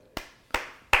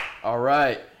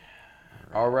Alrighty,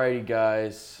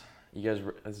 guys.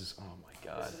 This is, oh my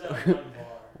god. This is at 1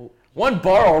 bar. One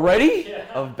bar already? Yeah.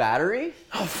 Of battery?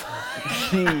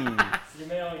 Jeez. You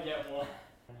may only get one.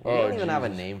 We don't even Jesus. have a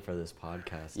name for this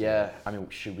podcast. Yeah, yet. I mean,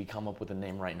 should we come up with a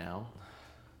name right now?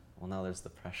 Well, now there's the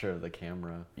pressure of the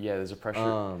camera. Yeah, there's a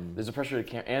pressure. There's a pressure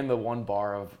to and the 1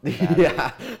 bar of battery.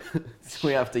 Yeah. So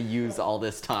we have to use all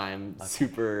this time.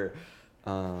 Super.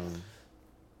 Well,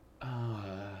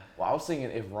 I was thinking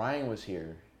if Ryan was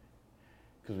here,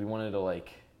 because we wanted to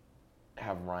like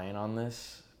have Ryan on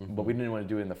this, but we didn't want to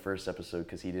do it in the first episode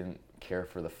because he didn't care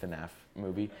for the FNAF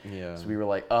movie. Yeah. So we were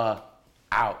like,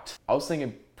 out. I was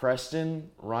thinking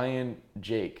Preston, Ryan,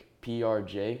 Jake,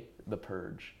 PRJ, The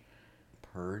Purge.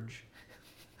 Purge?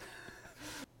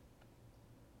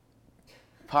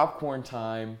 Popcorn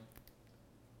time.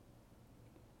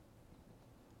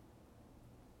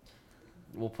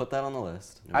 We'll put that on the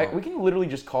list. We can literally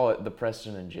just call it the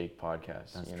Preston and Jake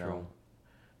podcast. That's you know? true.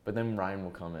 But then Ryan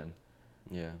will come in.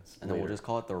 Yeah. And then we'll just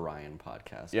call it the Ryan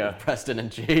podcast. Yeah. With Preston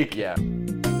and Jake. Yeah.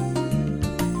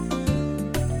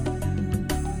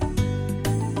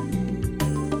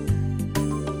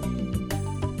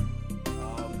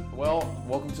 Well,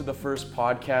 welcome to the first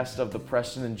podcast of the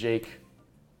Preston and Jake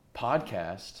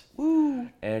podcast. Woo!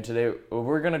 And today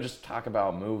we're gonna just talk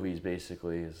about movies.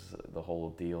 Basically, is the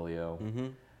whole dealio. Mm-hmm.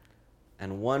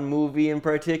 And one movie in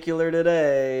particular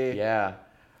today. Yeah,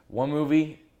 one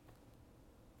movie.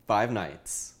 5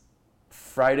 Nights.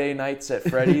 Friday Nights at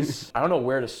Freddy's. I don't know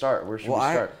where to start. Where should we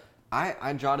start?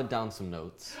 I jotted down some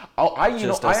notes. I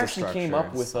Just as a actually came structure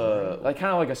up with summary.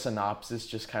 kind of like a synopsis,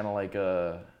 just kind of like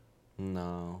a.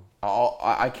 No.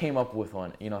 I came up with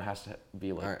one. You know, it has to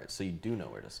be like. All right, so you do know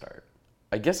where to start.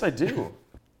 I guess I do.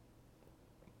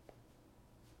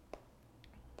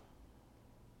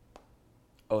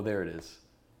 Oh, there it is.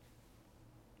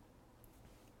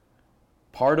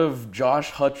 Part of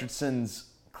Josh Hutcherson's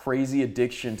crazy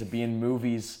addiction to be in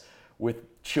movies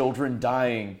with children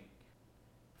dying.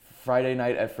 Friday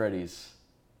Night at Freddy's.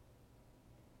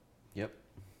 Yep.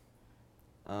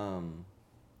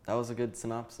 That was a good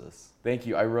synopsis. Thank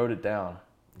you. I wrote it down.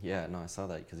 Yeah, no, I saw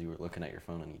that because you were looking at your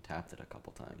phone and you tapped it a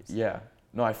couple times. Yeah.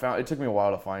 No, it took me a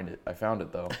while to find it. I found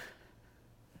it though.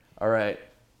 All right.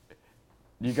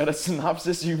 You got a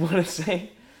synopsis you want to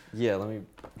say? Yeah, let me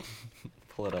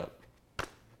pull it up.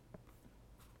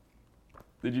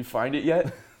 Did you find it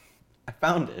yet? I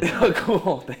found it. Oh,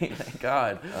 cool. Thank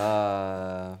God.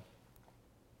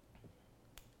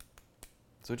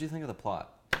 So what do you think of the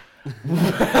plot?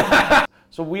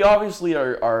 So we obviously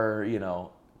are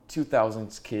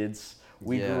 2000s kids.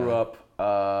 We Yeah. grew up,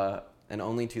 And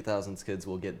only 2000s kids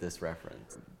will get this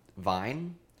reference.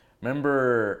 Vine?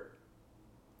 remember...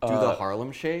 Do the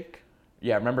Harlem Shake?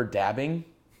 Yeah, remember dabbing?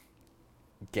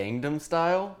 Gangnam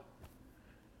Style?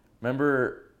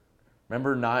 Remember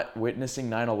not witnessing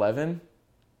 9/11?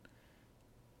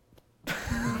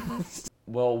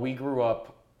 Well, we grew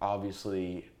up,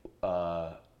 obviously,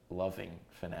 loving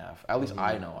FNAF. At least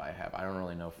I know I have. I don't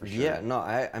really know for sure. Yeah, no,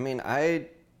 I mean,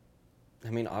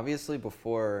 obviously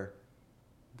before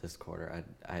this quarter,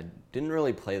 I didn't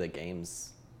really play the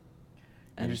games,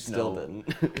 and just still know.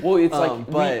 didn't. Well, it's like...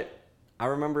 but I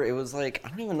remember it was like I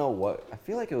don't even know what. I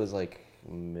feel like it was like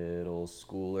middle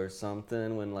school or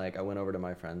something when like I went over to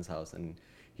my friend's house and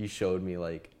he showed me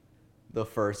like the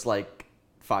first like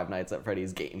 5 Nights at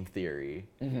Freddy's game theory,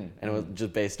 and it was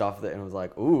just based off of it, and it was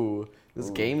like, ooh. This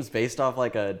game's based off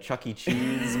like a Chuck E.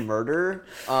 Cheese murder.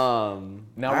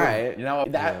 That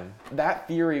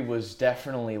theory was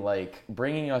definitely like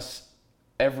bringing us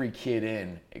every kid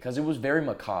in because it was very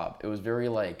macabre. It was very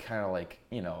like kind of like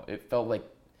it felt like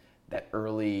that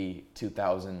early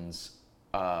 2000s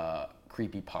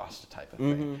creepypasta type of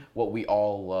thing. What we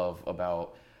all love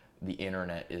about the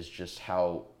internet is just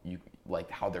how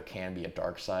there can be a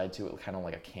dark side to it, kind of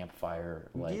like a campfire.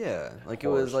 Like it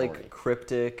was like story.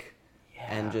 Cryptic.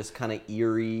 And just kind of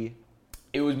eerie.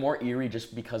 It was more eerie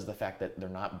just because of the fact that they're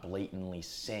not blatantly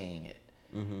saying it.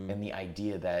 And the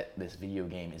idea that this video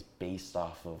game is based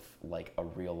off of like a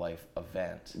real life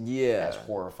event. Yeah. As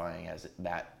horrifying as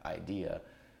that idea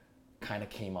kind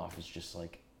of came off as just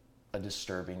like a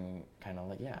disturbing kind of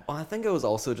like, yeah. Well, I think it was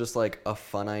also just like a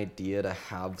fun idea to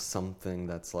have something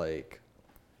that's like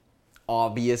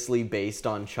obviously based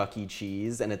on Chuck E.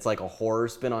 Cheese, and it's like a horror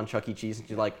spin on Chuck E. Cheese, and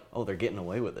you're like, oh, they're getting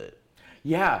away with it.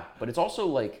 Yeah, but it's also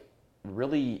like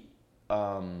really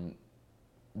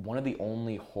one of the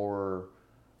only horror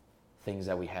things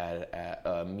that we had at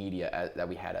that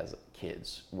we had as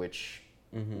kids, which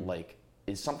like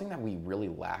is something that we really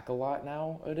lack a lot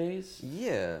nowadays.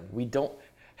 Yeah. We don't.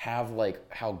 have like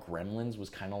how Gremlins was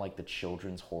kind of like the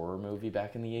children's horror movie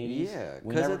back in the 80s. Yeah, We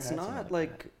because never it's had something not that.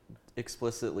 like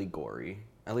explicitly gory.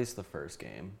 At least the first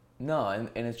game. No, and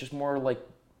it's just more like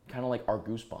kind of like our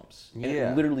Goosebumps. And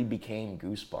Yeah. it literally became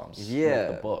Goosebumps Yeah.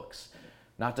 with the books.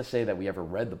 Not to say that we ever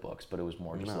read the books, but it was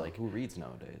more just No, like, who reads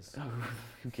nowadays?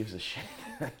 who gives a shit?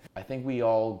 I think we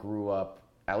all grew up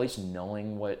at least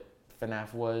knowing what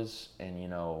FNAF was, and you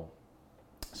know,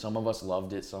 some of us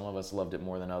loved it, some of us loved it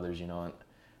more than others, you know,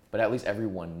 but at least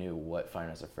everyone knew what Five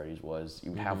Nights at Freddy's was.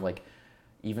 You would have like,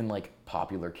 even like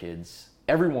popular kids,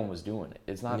 everyone was doing it.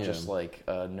 It's not Yeah. just like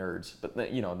nerds, but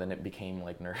then, you know, then it became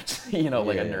like nerds, you know,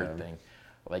 like a nerd Yeah. thing,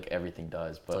 like everything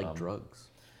does. But It's like drugs.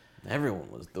 Everyone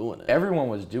was doing it. everyone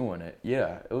was doing it.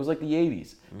 Yeah, it was like the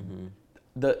 80s. Mm-hmm.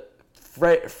 The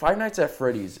Five Nights at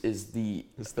Freddy's is the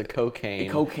It's the cocaine,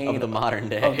 cocaine of the modern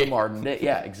day. Of the modern day,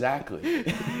 yeah,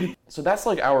 exactly. So that's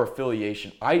like our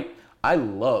affiliation. I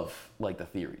love like the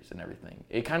theories and everything.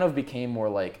 It kind of became more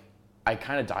like, I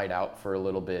kind of died out for a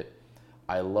little bit.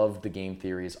 I loved the game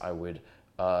theories. I would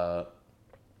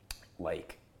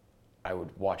I would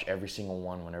watch every single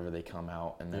one whenever they come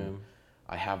out, and then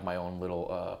I have my own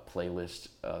little playlist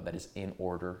that is in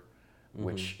order.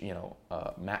 Which, you know,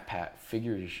 Matt Pat,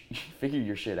 figure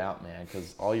your shit out, man,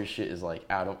 because all your shit is like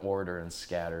out of order and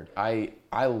scattered. I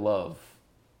love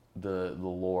the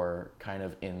lore kind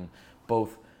of in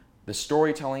both the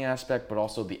storytelling aspect, but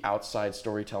also the outside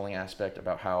storytelling aspect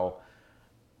about how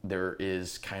there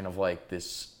is kind of like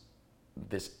this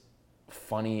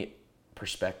funny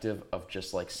perspective of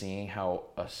just like seeing how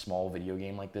a small video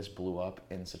game like this blew up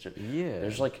in such a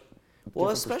there's like Well,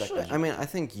 different especially, perspectives. I mean, I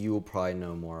think you'll probably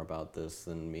know more about this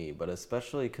than me, but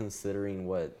especially considering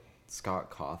what Scott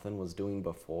Cawthon was doing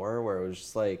before, where it was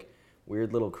just like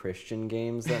weird little Christian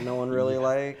games that no one really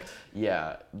liked.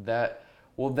 Yeah,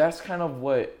 that's kind of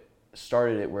what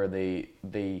started it, where they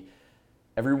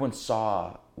everyone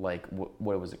saw like what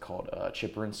was it called,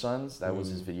 Chipper and Sons. That was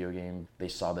his video game. They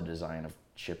saw the design of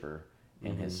Chipper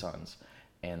and his sons,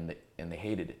 and they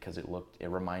hated it because it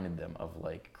reminded them of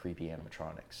like creepy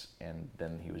animatronics. And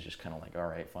then he was just kind of like, all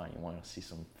right, fine, you want to see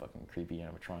some fucking creepy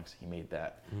animatronics? He made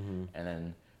that, and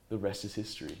then the rest is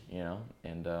history, you know.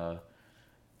 And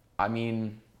I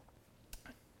mean,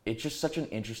 it's just such an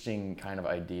interesting kind of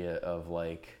idea of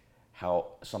like how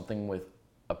something with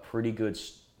a pretty good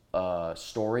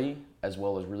story, as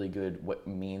well as really good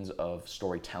means of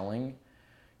storytelling,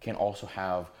 can also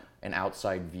have an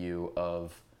outside view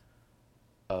of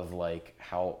like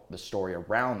how the story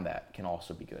around that can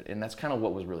also be good. And that's kind of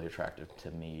what was really attractive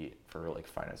to me for like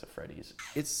Five Nights at Freddy's.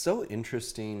 It's so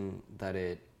interesting that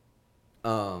it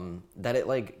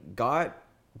like got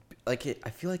like I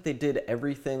feel like they did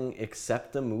everything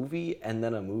except a movie and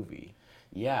then a movie.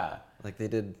 Yeah. Like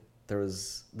there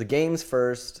was the games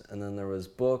first, and then there was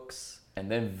books, And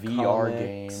then VR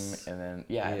comics. game, and then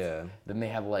Yeah. then they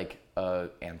have like a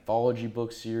anthology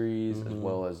book series, as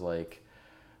well as like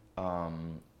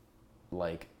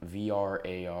VR,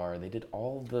 AR. They did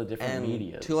all the different and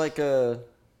media. to like a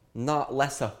not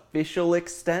less official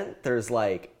extent, there's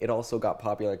like it also got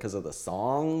popular because of the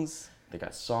songs. They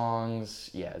got songs.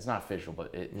 Yeah, it's not official,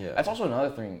 but Yeah. that's also another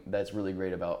thing that's really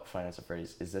great about Five Nights at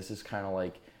Freddy's is this is kind of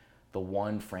like the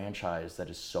one franchise that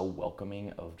is so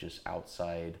welcoming of just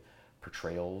outside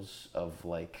portrayals of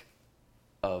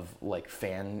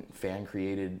fan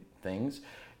created things.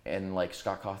 And like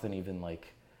Scott Cawthon even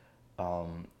like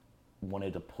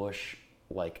wanted to push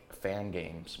like fan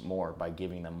games more by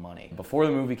giving them money. Before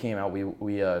the movie came out,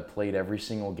 we played every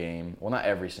single game. Well, not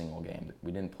every single game.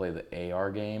 We didn't play the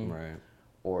AR game, Right.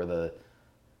 or the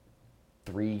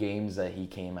 3 games that he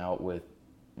came out with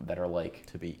that are like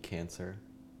To beat cancer.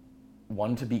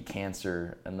 one to beat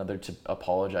cancer, another to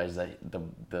apologize that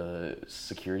the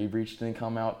security breach didn't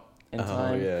come out in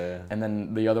time, yeah. and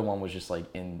then the other one was just like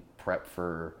in prep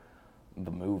for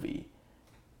the movie,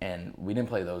 and we didn't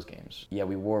play those games. Yeah,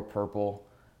 we wore purple.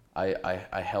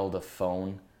 I held a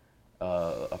phone,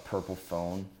 a purple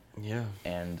phone, Yeah.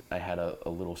 and I had a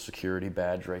little security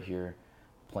badge right here,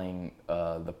 playing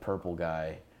the purple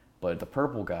guy. But the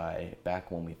purple guy,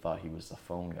 back when we thought he was the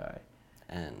phone guy.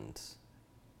 And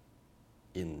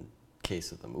in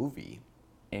case of the movie,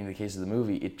 In the case of the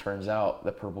movie, it turns out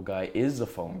the purple guy is the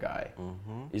phone guy.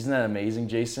 Mm-hmm. Isn't that amazing,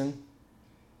 Jason?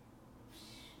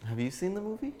 have you seen the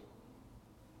movie?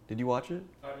 Did you watch it?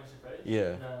 Five Nights at Freddy's?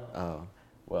 Yeah. No. Oh.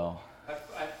 Well,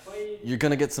 I played. You're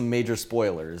gonna get some major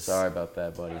spoilers. sorry about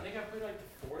that, buddy. I think I played like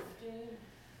the 4th game.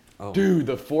 Oh. Dude,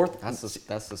 the 4th... That's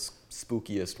the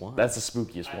spookiest one. That's the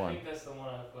spookiest I one. think that's the one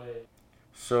I played.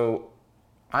 So,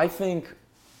 I think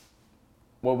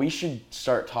what we should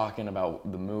start talking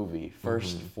about the movie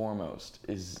first and foremost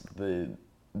is the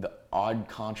odd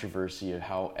controversy of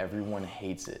how everyone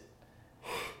hates it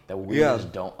that we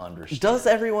just don't understand. Does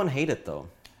everyone hate it though?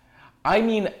 I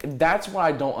mean, that's what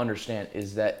I don't understand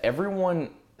is that everyone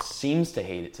seems to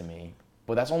hate it to me,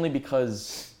 but that's only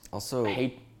because Also,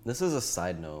 this is a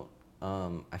side note.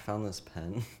 I found this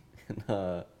pen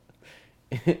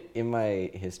in my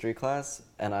history class,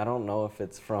 and I don't know if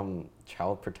it's from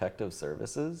Child Protective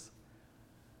Services.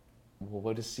 Well,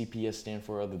 what does CPS stand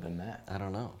for other than that? I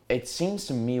don't know. It seems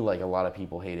to me like a lot of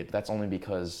people hate it, but that's only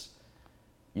because,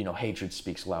 hatred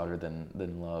speaks louder than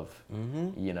love,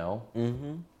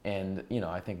 Mm-hmm. And,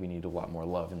 I think we need a lot more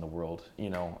love in the world.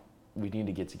 We need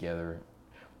to get together.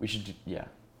 We should,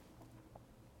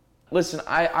 Listen,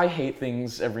 I hate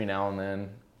things every now and then.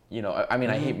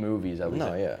 I hate movies at least.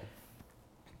 No, yeah.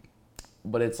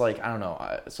 But it's like, I don't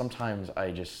know. Sometimes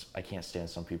I can't stand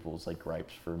some people's like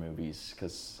gripes for movies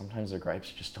because sometimes their gripes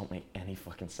just don't make any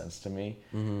fucking sense to me.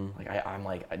 Mm-hmm. Like I'm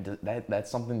like that's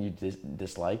something you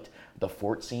disliked. The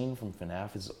fort scene from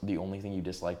FNAF is the only thing you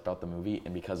disliked about the movie,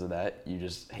 and because of that, you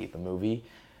just hate the movie.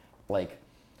 Like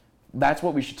that's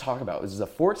what we should talk about. Is the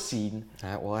fort scene.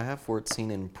 Well, I have fort scene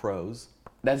in prose.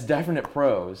 That's definite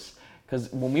pros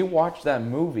because when we watched that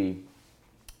movie.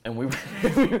 And we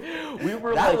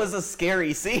were that was a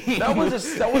scary scene. That was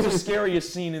the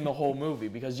scariest scene in the whole movie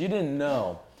because we didn't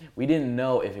know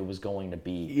if it was going to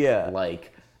be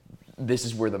like this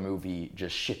is where the movie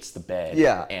just shits the bed.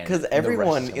 Yeah, because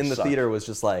everyone in the theater was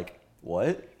just like,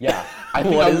 "What? Yeah,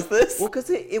 what is this?" Well, because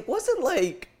it wasn't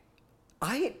like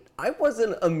I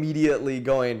wasn't immediately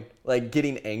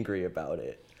getting angry about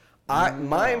it.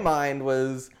 My mind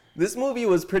was this movie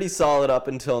was pretty solid up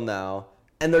until now.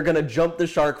 And they're going to jump the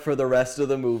shark for the rest of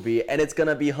the movie, and it's going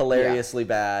to be hilariously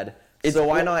bad. So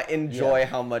why not enjoy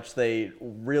how much they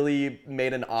really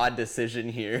made an odd decision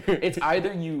here? It's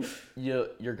either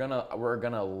we're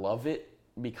gonna love it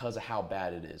because of how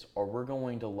bad it is, or we're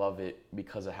going to love it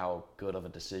because of how good of a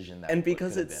decision that. And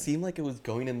because it seemed like it was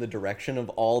going in the direction of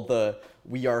all the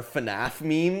 "We Are FNAF"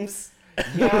 memes.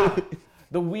 Yeah,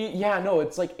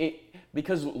 it's like it.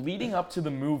 Because leading up to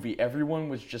the movie, everyone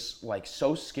was just like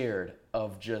so scared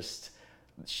of just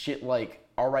shit like,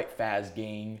 all right, Faz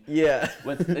gang. Yeah.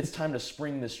 It's time to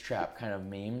spring this trap kind of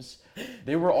memes.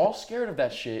 They were all scared of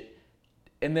that shit.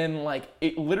 And then like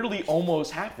it literally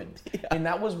almost happened. Yeah. And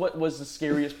that was what was the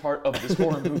scariest part of this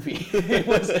horror movie. It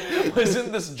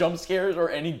wasn't this jump scares or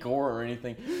any gore or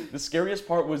anything. The scariest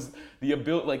part was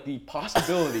the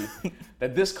possibility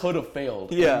that this could have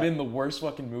failed and been the worst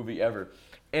fucking movie ever.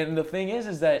 And the thing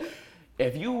is that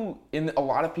a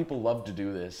lot of people love to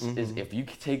do this, is if you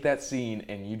take that scene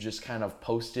and you just kind of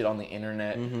post it on the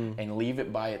internet and leave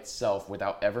it by itself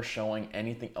without ever showing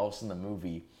anything else in the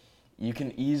movie, you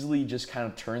can easily just kind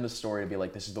of turn the story and be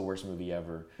like, this is the worst movie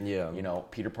ever. Yeah.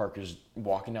 Peter Parker's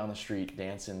walking down the street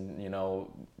dancing,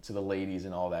 to the ladies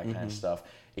and all that kind of stuff.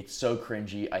 It's so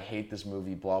cringy. I hate this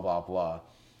movie, blah, blah, blah.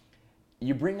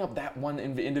 You bring up that one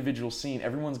individual scene,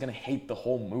 everyone's going to hate the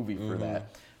whole movie for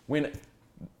that. When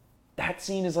that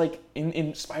scene is like,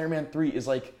 in Spider-Man 3 is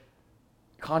like,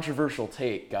 controversial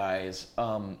take, guys.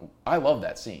 I love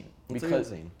that scene.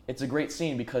 Because it's a great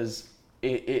scene because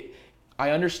I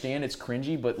understand it's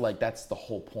cringy, but like that's the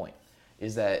whole point,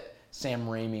 is that Sam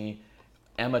Raimi,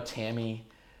 Emma Tammy,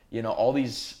 all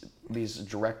these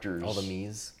directors. All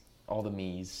the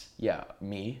me's. Yeah,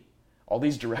 me. All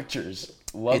these directors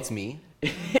love... It's me.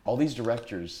 All these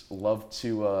directors love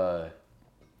to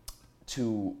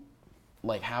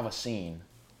like have a scene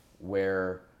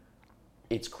where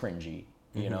it's cringy,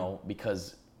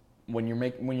 because when you're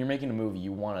making a movie,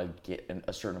 you want to get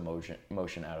a certain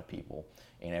emotion out of people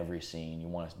in every scene. You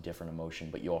want a different emotion,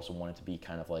 but you also want it to be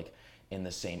kind of like in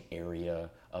the same area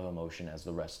of emotion as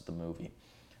the rest of the movie.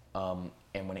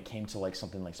 And when it came to like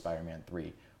something like Spider-Man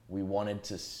 3,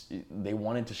 they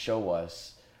wanted to show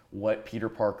us what Peter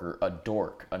Parker, a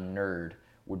dork, a nerd,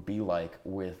 would be like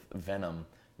with Venom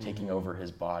taking over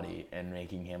his body and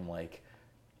making him like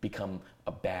become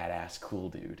a badass cool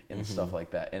dude and stuff like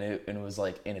that. And it was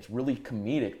like, and it's really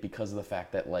comedic because of the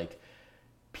fact that like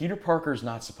Peter Parker's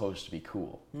not supposed to be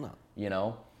cool.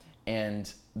 No.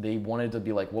 And they wanted to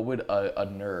be like, what would a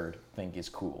nerd think is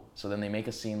cool? So then they make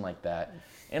a scene like that.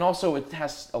 And also it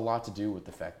has a lot to do with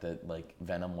the fact that like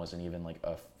Venom wasn't even like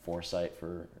a foresight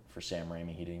for Sam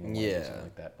Raimi. He didn't even want to do something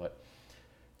like that. But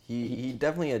he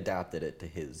definitely adapted it to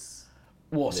his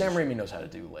vision. Sam Raimi knows how to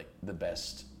do like the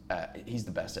best. He's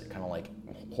the best at kind of like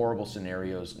horrible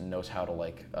scenarios, knows how to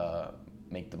like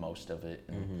make the most of it.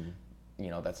 And,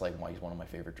 that's like why he's one of my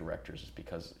favorite directors, is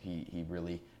because he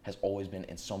really has always been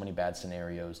in so many bad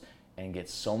scenarios and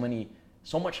gets so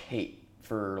much hate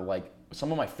for like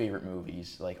some of my favorite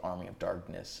movies like Army of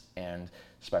Darkness and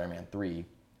Spider-Man 3,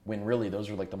 when really those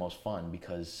are like the most fun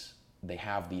because they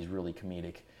have these really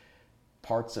comedic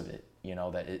parts of it,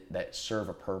 that serve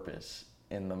a purpose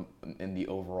in the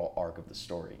overall arc of the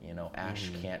story.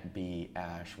 Ash can't be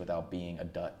Ash without being a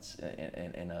Dutz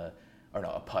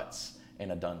a putz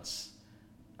and a dunce.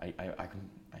 I can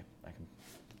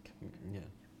Yeah.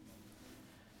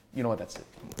 You know what, that's it.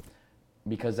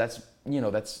 Because that's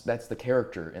the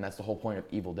character, and that's the whole point of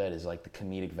Evil Dead, is like the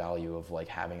comedic value of like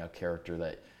having a character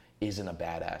that isn't a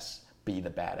badass be the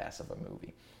badass of a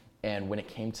movie. And when it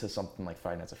came to something like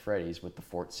Five Nights at Freddy's with the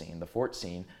fort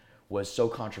scene was so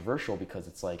controversial because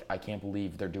it's like, I can't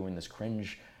believe they're doing this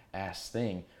cringe ass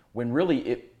thing, when really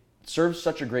it serves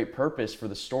such a great purpose for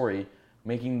the story,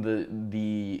 making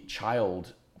the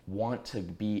child want to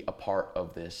be a part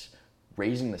of this,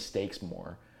 raising the stakes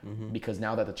more, because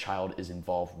now that the child is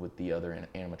involved with the other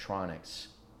animatronics,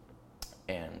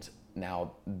 and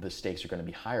now the stakes are going to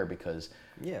be higher because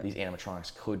these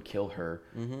animatronics could kill her.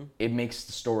 It makes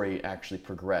the story actually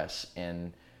progress,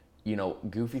 and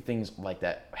goofy things like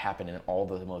that happen in all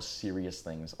the most serious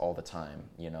things all the time,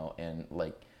 and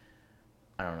like,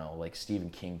 I don't know, like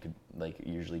Stephen King could like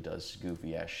usually does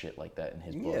goofy ass shit like that in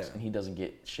his books, and he doesn't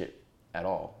get shit at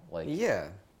all. Like,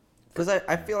 because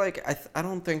I feel like I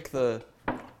don't think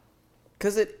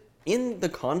because it, in the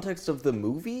context of the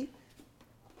movie,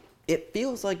 it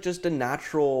feels like just a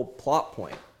natural plot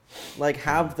point. Like,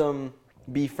 have them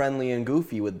be friendly and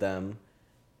goofy with them,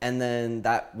 and then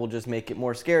that will just make it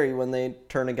more scary when they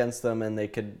turn against them and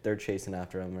they're chasing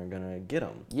after them and are gonna get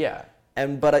them. Yeah.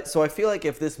 So I feel like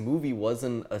if this movie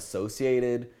wasn't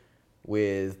associated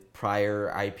with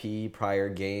prior IP, prior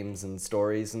games and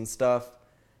stories and stuff,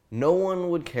 no one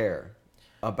would care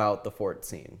about the fort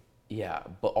scene. Yeah,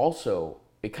 but also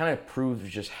it kind of proves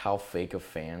just how fake of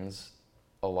fans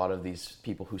a lot of these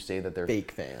people who say that they're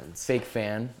fake fans. Fake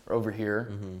fan over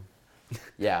here.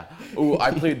 Yeah. Ooh,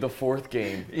 I played the fourth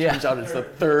game. Turns out it's the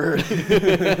third.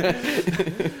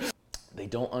 They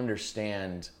don't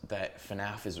understand that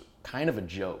FNAF is kind of a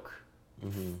joke.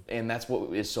 And that's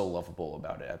what is so lovable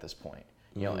about it at this point.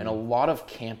 And a lot of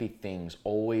campy things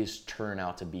always turn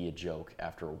out to be a joke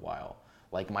after a while.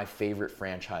 Like, my favorite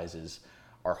franchises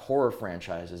are horror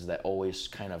franchises that always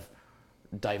kind of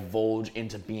divulge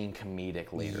into being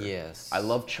comedic later. Yes. I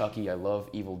love Chucky, I love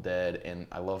Evil Dead, and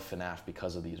I love FNAF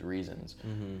because of these reasons.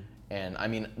 And I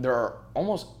mean, there are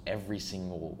almost every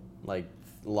single like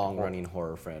long-running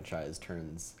horror franchise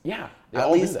turns. Yeah, they at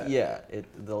all least do that. Yeah,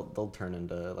 they'll turn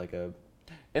into like a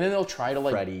and then they'll try to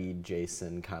like Freddy,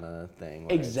 Jason kind of thing.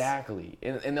 Exactly,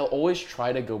 and they'll always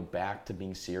try to go back to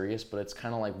being serious, but it's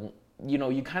kind of like, you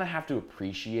kind of have to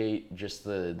appreciate just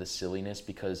the silliness,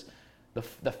 because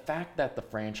the fact that the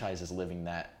franchise is living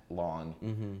that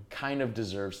long kind of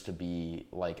deserves to be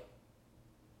like,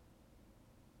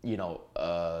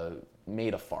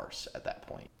 made a farce at that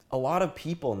point. A lot of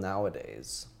people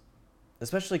nowadays,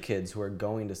 especially kids who are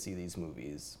going to see these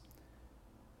movies,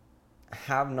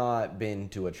 have not been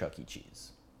to a Chuck E.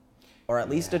 Cheese. Or at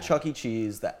least a Chuck E.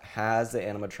 Cheese that has the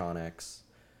animatronics.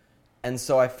 And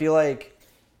so I feel like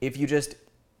if you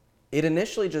it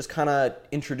initially just kind of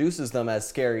introduces them as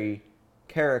scary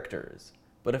characters.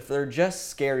 But if they're just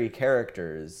scary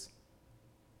characters,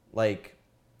 like,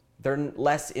 they're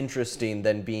less interesting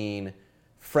than being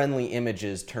friendly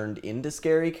images turned into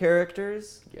scary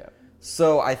characters. Yeah.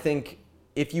 So I think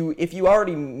if you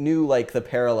already knew like the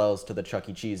parallels to the Chuck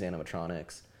E. Cheese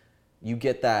animatronics, you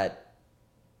get that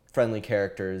friendly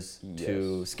characters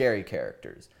to scary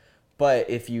characters. But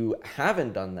if you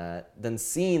haven't done that, then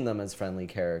seeing them as friendly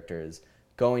characters,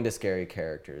 going to scary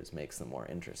characters makes them more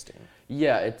interesting.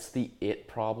 Yeah, it's the it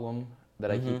problem that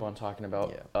I keep on talking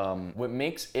about. Yeah. What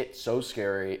makes it so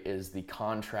scary is the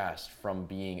contrast from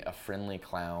being a friendly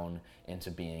clown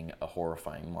into being a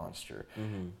horrifying monster.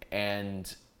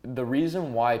 And the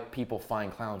reason why people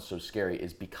find clowns so scary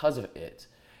is because of it.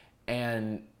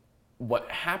 And what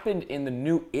happened in the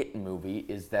new It movie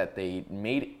is that they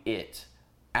made it,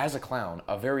 as a clown,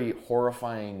 a very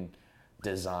horrifying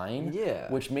design.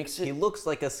 Yeah. Which makes it... He looks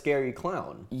like a scary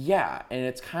clown. Yeah, and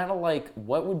it's kind of like,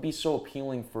 what would be so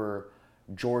appealing for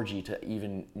Georgie to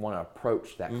even want to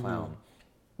approach that clown?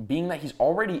 Being that he's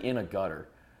already in a gutter.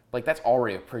 Like, that's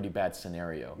already a pretty bad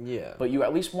scenario. Yeah. But you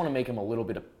at least want to make him a little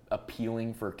bit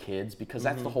appealing for kids, because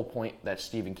that's the whole point that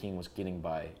Stephen King was getting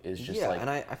by, is just like... and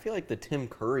I feel like the Tim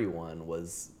Curry one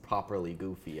was properly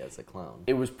goofy as a clown.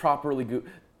 It was properly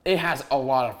It has a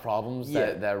lot of problems,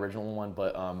 that original one,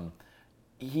 but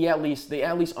they at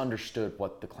least understood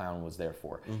what the clown was there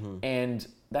for. And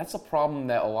that's a problem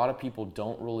that a lot of people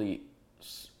don't really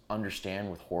understand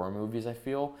with horror movies, I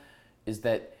feel, is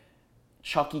that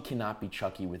Chucky cannot be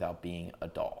Chucky without being a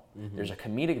doll. There's a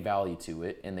comedic value to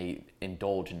it, and they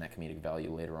indulge in that comedic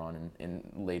value later on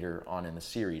in the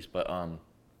series. But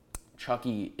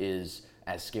Chucky is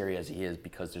as scary as he is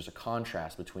because there's a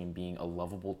contrast between being a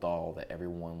lovable doll that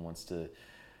everyone wants to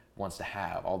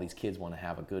have. All these kids want to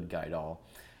have a good guy doll,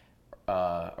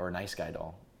 or a nice guy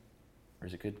doll. Or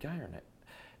is it good guy or not?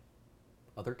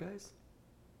 Other guys?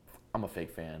 I'm a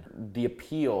fake fan. The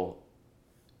appeal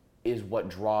is what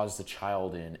draws the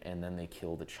child in, and then they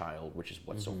kill the child, which is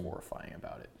what's so horrifying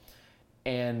about it.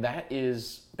 And that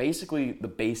is basically the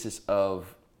basis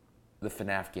of the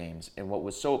FNAF games. And what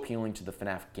was so appealing to the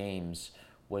FNAF games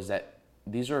was that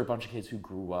these are a bunch of kids who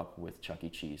grew up with Chuck E.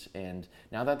 Cheese. And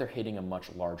now that they're hitting a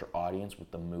much larger audience with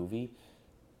the movie,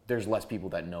 there's less people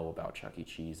that know about Chuck E.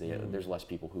 Cheese. There's less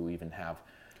people who even have...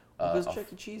 because Chuck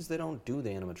E. Cheese, they don't do the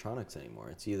animatronics anymore.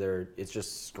 It's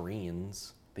just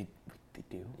screens. They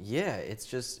do? Yeah, it's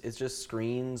just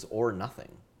screens or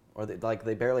nothing. Or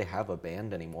they barely have a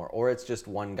band anymore. Or it's just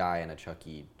one guy in a Chuck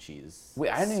E. Cheese Wait,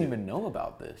 I didn't suit. even know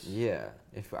about this. Yeah.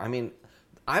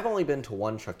 I've only been to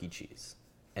one Chuck E. Cheese.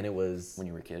 And it was... When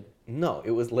you were a kid? No,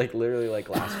 it was literally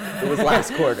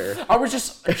last quarter. I was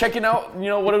just checking out,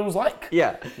 what it was like.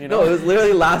 Yeah. No, it was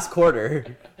literally last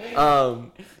quarter.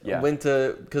 Yeah. Went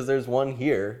to... Because there's one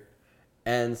here.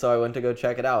 And so I went to go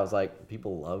check it out. I was like,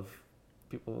 people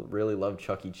really love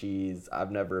Chuck E. Cheese.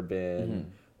 I've never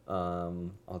been.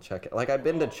 I'll check it. I've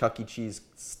been to Chuck E. Cheese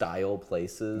style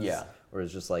places. Yeah. Where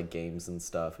it's just games and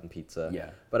stuff and pizza.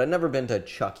 Yeah. But I'd never been to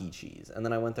Chuck E. Cheese. And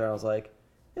then I went there. I was like,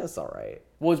 yeah, it's all right.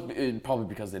 Well, it's probably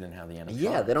because they didn't have the animatronics.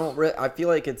 Yeah, they don't. I feel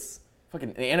like it's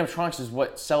fucking the animatronics is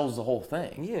what sells the whole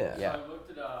thing. Yeah. Yeah. So I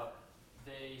looked it up.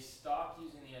 They stopped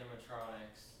using the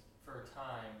animatronics for a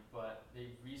time, but they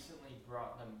recently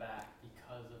brought them back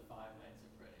because of Five Nights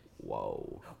at Freddy's.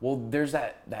 Whoa. Well, there's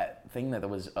that thing that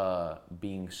was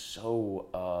being so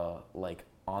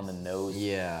on the nose.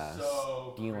 Yeah.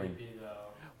 So Stealing. creepy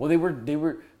though. Well, they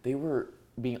were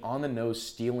being on the nose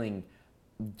stealing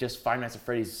just Five Nights at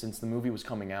Freddy's since the movie was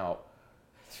coming out.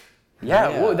 Yeah,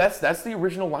 Yeah. well, that's the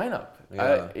original lineup.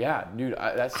 Yeah. Dude,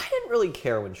 I didn't really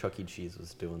care when Chuck E. Cheese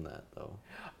was doing that though.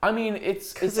 I mean,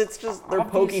 it's Just they're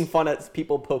obvious. poking fun at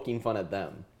people, poking fun at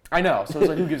them. I know, so it's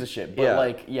like, who gives a shit?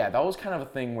 But Yeah. that was kind of a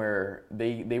thing where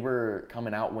they were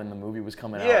coming out when the movie was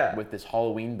coming Yeah. out with this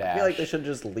Halloween bash. I feel like they should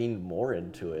just lean more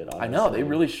into it. Honestly. I know, they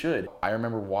really should. I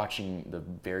remember watching the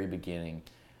very beginning,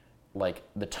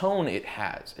 the tone it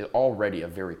has, it already a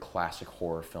very classic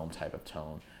horror film type of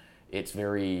tone. It's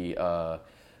very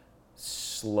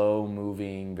slow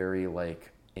moving, very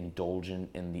indulgent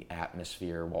in the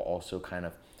atmosphere while also kind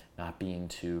of not being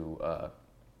too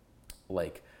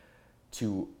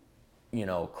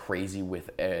crazy with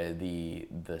the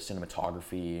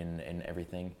cinematography and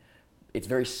everything. It's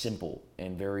very simple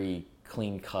and very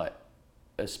clean cut,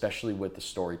 especially with the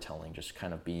storytelling, just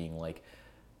kind of being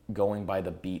going by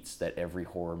the beats that every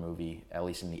horror movie, at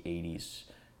least in the 80s,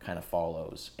 kind of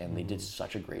follows. And they did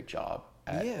such a great job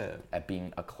at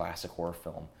being a classic horror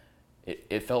film.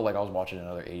 It felt like I was watching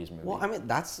another 80s movie. Well, I mean,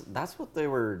 that's what they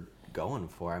were going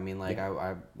for. I mean,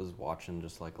 I was watching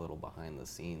just a little behind the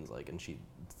scenes, and she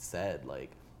said,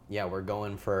 yeah, we're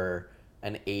going for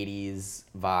an 80s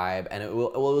vibe. And it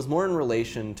was more in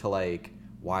relation to,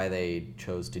 why they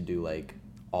chose to do,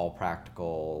 all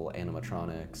practical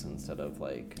animatronics instead of,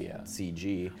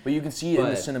 CG. But you can see in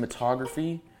the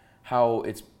cinematography how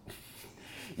it's...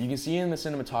 You can see in the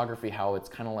cinematography how it's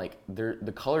kind of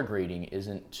the color grading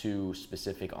isn't too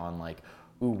specific on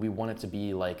ooh, we want it to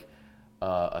be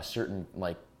a certain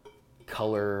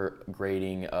color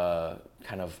grading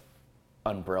kind of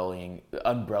umbrellaing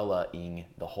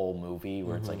the whole movie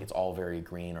where it's it's all very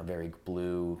green or very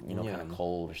blue, kind of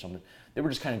cold or something. They were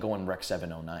just kind of going Rec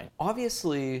 709.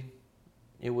 Obviously,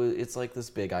 it's this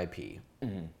big IP.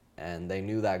 And they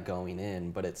knew that going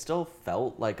in, but it still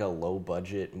felt like a low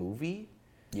budget movie.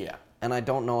 Yeah. And I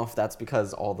don't know if that's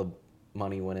because all the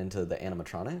money went into the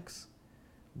animatronics,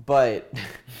 but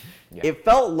it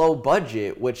felt low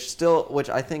budget, which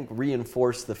I think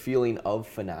reinforced the feeling of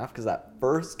FNAF, because that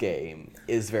first game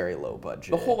is very low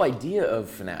budget. The whole idea of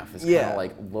FNAF is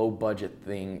kind of low budget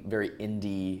thing, very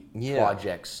indie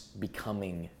projects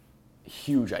becoming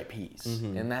huge IPs.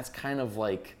 And that's kind of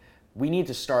we need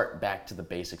to start back to the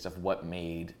basics of what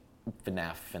made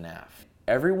FNAF.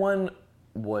 Everyone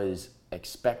was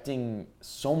expecting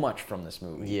so much from this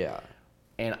movie. Yeah.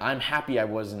 And I'm happy I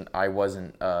wasn't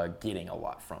getting a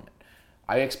lot from it.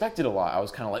 I expected a lot. I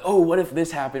was kind of like, oh, what if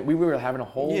this happened? We were having a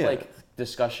whole Yeah. like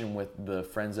discussion with the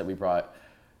friends that we brought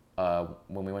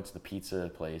when we went to the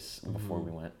pizza place before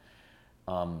we went.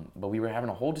 But we were having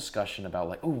a whole discussion about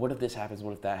like, oh, what if this happens?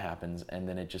 What if that happens? And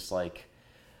then it just like,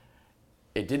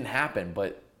 it didn't happen,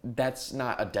 but that's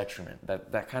not a detriment.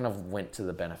 That kind of went to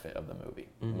the benefit of the movie,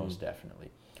 most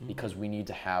definitely. Because we need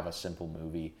to have a simple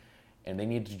movie, and they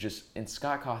need to just, and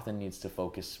Scott Cawthon needs to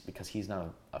focus, because he's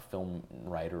not a film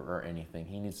writer or anything,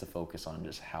 he needs to focus on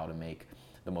just how to make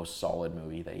the most solid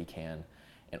movie that he can.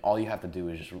 And all you have to do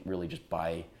is just really just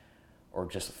buy or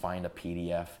just find a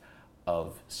PDF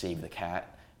of Save the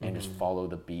Cat and just follow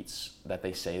the beats that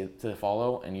they say to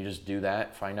follow, and you just do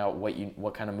that, find out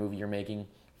what kind of movie you're making,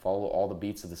 follow all the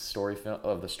beats of the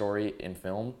story in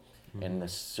film and the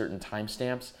certain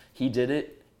timestamps. He did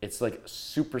it. It's like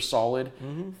super solid.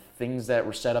 Things that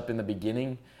were set up in the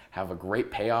beginning have a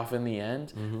great payoff in the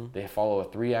end. They follow a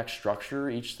 3-act structure,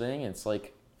 each thing. It's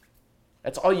like,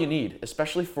 that's all you need,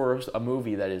 especially for a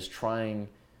movie that is trying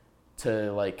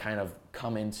to like kind of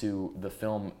come into the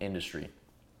film industry.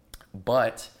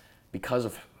 But because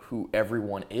of who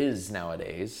everyone is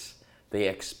nowadays, they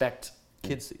expect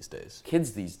Kids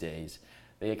these days,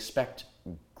 they expect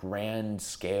grand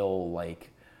scale like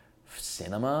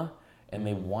cinema, and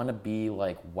they want to be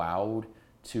like wowed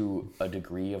to a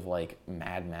degree of like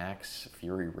Mad Max,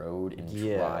 Fury Road, and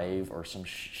Drive, or some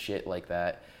shit like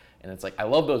that. And it's like, I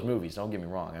love those movies, don't get me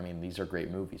wrong. I mean, these are great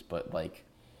movies, but like,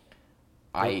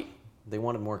 They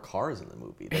wanted more cars in the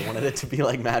movie. They wanted it to be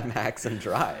like Mad Max and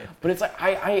Drive. But it's like,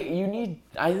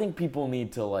 I think people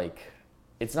need to like,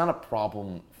 it's not a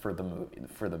problem for the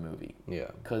movie. Yeah.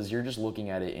 Because you're just looking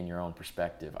at it in your own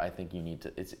perspective. I think you need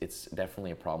to, it's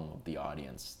definitely a problem of the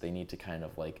audience. They need to kind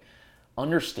of like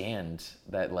understand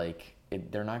that like,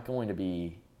 they're not going to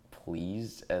be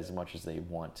pleased as much as they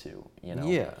want to, you know?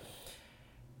 Yeah.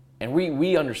 And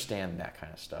we understand that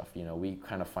kind of stuff, you know. We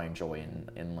kind of find joy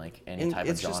in like any type of genre.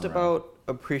 It's just about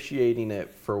appreciating it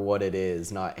for what it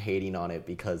is, not hating on it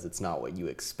because it's not what you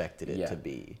expected it to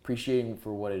be. Appreciating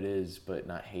for what it is, but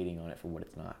not hating on it for what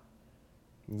it's not.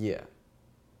 Yeah.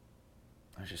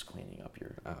 I was just cleaning up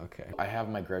your... Oh, okay. I have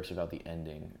my gripes about the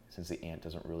ending, since the ant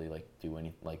doesn't really like do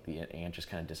any... Like the ant just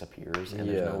kind of disappears, and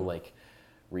there's no like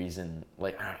reason...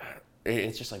 Like,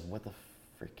 it's just like, what the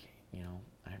frick, you know?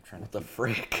 I'm trying What to the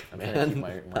frick, I'm man? trying to keep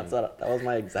my That was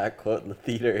my exact quote in the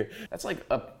theater. That's like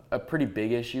a pretty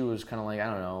big issue. It was kind of like,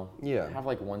 I don't know. Yeah. Have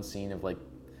like one scene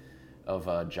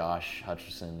of Josh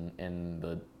Hutcherson and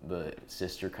the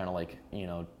sister kind of like, you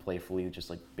know, playfully just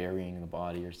like burying the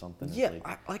body or something. Yeah, It's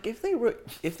like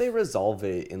if they resolve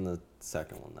it in the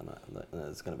second one, then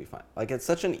it's gonna be fine. Like, it's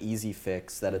such an easy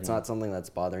fix that it's not something that's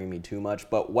bothering me too much.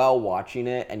 But while watching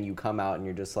it, and you come out and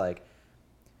you're just like,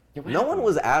 no one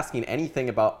was asking anything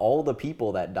about all the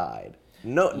people that died.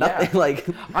 No, nothing. Like,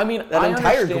 I mean, that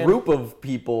entire understand. group of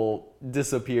people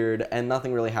disappeared and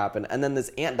nothing really happened. And then this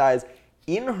aunt dies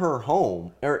in her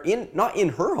home, or not in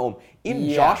her home, in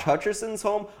Josh Hutcherson's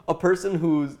home, a person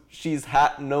who she's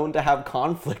known to have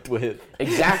conflict with.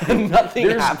 Exactly. Nothing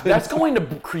happens. That's going to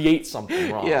create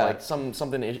something wrong. Yeah. Like some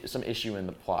issue in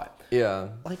the plot. Yeah.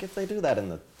 Like, if they do that in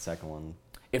the second one,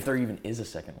 If there even is a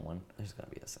second one. there's gonna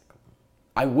be a second one.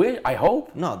 I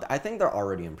hope. No, I think they're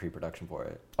already in pre-production for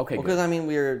it. Okay, Because I mean,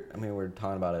 we were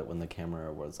talking about it when the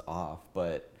camera was off,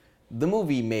 but the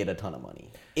movie made a ton of money.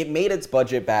 It made its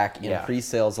budget back in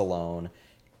pre-sales alone.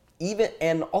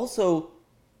 And also,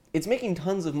 it's making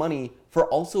tons of money for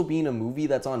also being a movie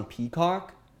that's on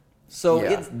Peacock. So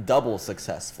it's double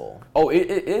successful. Oh, it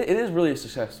is really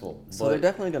successful. So they're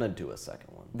definitely gonna do a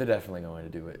second one. They're definitely going to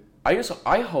do it.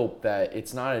 I hope that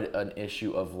it's not an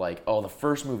issue of like, oh, the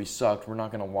first movie sucked, we're not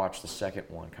going to watch the second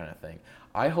one kind of thing.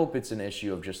 I hope it's an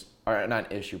issue of just, or not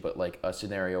an issue, but like a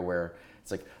scenario where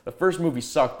it's like, the first movie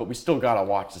sucked, but we still got to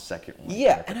watch the secon one.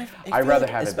 Yeah, and I'd rather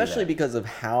have it be especially that. because of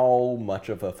how much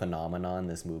of a phenomenon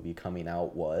this movie coming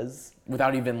out was.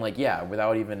 Without even like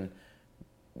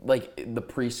the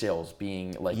pre-sales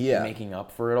being like making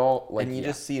up for it all. Like, and you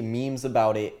just see memes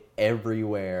about it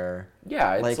everywhere.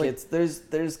 Yeah, it's like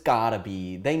there's gotta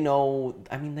be. They know.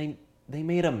 I mean, they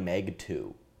made a Meg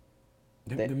 2.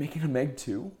 They're making a Meg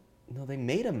 2? No, they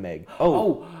made a Meg.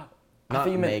 Oh, not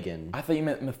Megan. Megan. I thought you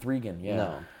meant Mithrigan. Yeah.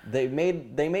 No, they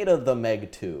made the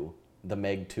Meg 2. The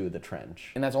Meg 2, The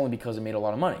Trench. And that's only because it made a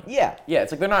lot of money. Yeah. Yeah,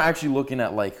 it's like they're not actually looking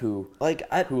at like who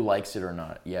likes it or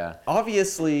not. Yeah.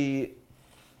 Obviously.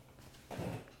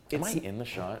 Am I in the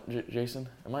shot, Jason?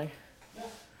 Am I? Yeah.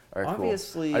 All right,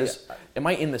 Obviously. Cool. Am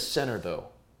I in the center though?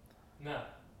 No.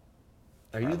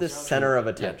 Are you the center of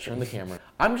Yeah, attention? turn the camera.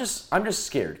 I'm just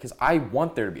scared because I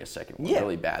want there to be a second one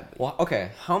really badly. Well,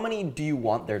 okay. How many do you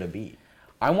want there to be?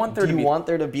 I want there Do to you be want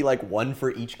there to be like one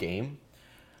for each game?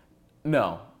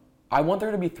 No. I want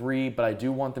there to be 3, but I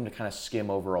do want them to kind of skim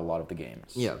over a lot of the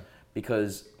games. Yeah.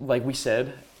 Because, like we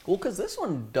said... Well, because this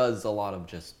one does a lot of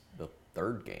just the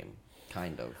third game,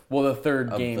 kind of. Well, the third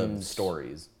of game... the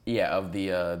stories. Yeah, of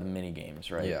the mini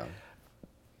games, right? Yeah.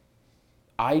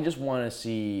 I just want to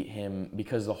see him...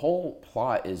 Because the whole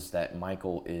plot is that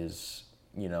Michael is,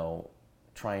 you know,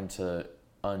 trying to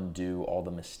undo all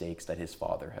the mistakes that his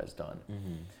father has done.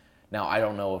 Mm-hmm. Now, I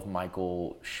don't know if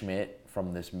Michael Schmidt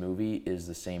from this movie is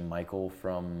the same Michael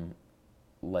from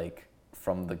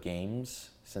the games,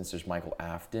 since there's Michael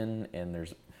Afton and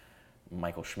there's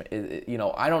Michael Schmidt. You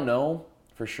know, I don't know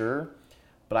for sure,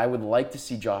 but I would like to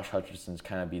see Josh Hutcherson's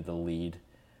kind of be the lead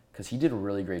because he did a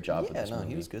really great job with this movie. Yeah, no,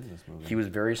 he was good in this movie. He was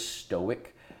very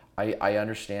stoic. I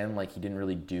understand, like, he didn't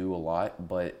really do a lot,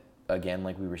 but again,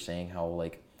 like we were saying, how,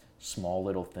 like, small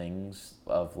little things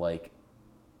of, like,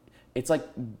 it's like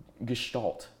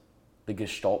Gestalt, the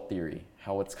Gestalt theory,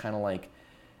 how it's kind of like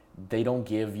they don't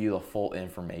give you the full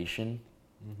information,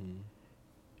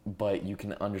 but you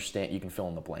can understand, you can fill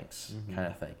in the blanks, kind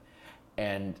of thing.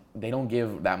 And they don't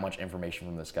give that much information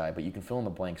from this guy, but you can fill in the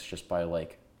blanks just by,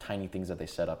 like, tiny things that they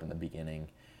set up in the beginning,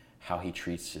 how he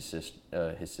treats his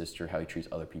sister, how he treats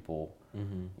other people,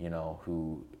 you know,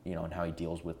 who, you know, and how he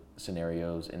deals with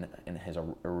scenarios in his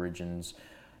origins,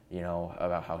 you know,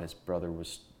 about how his brother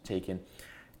was taken.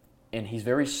 And he's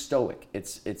very stoic.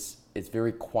 It's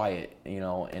very quiet, you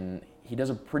know, and he does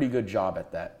a pretty good job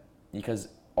at that. Because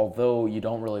although you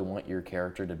don't really want your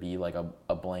character to be like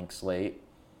a blank slate,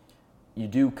 you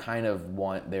do kind of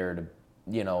want there to,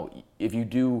 you know, if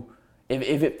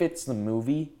it fits the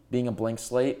movie being a blank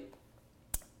slate,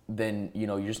 then, you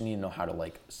know, you just need to know how to,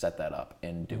 like, set that up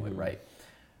and do it right.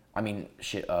 I mean,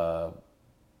 shit, Clint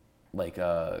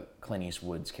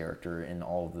Eastwood's character in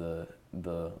all of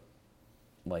the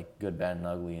like Good, Bad, and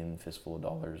Ugly and Fistful of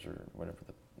Dollars or whatever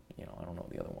I don't know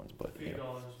the other ones, but $few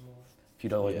dollars more. Few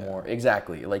dollars more,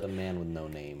 exactly. Like the Man with No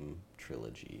Name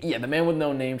trilogy. Yeah, the Man with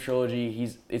No Name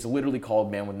trilogy. It's literally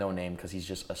called Man with No Name because he's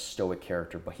just a stoic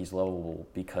character, but he's lovable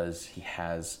because he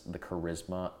has the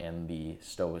charisma and the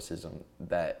stoicism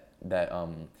that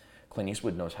Clint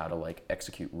Eastwood knows how to, like,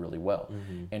 execute really well.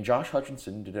 And Josh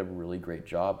Hutcherson did a really great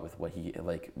job with what he,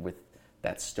 like, with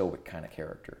that stoic kind of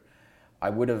character. I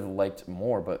would have liked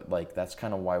more, but, like, that's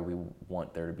kind of why we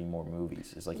want there to be more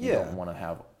movies. Is, like, you don't want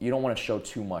to show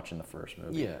too much in the first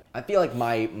movie. Yeah, I feel like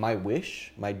my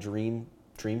wish, my dream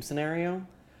scenario,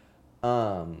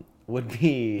 would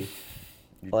be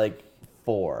like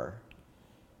four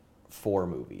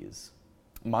movies.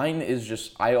 Mine is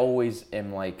just, I always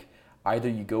am like, either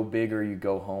you go big or you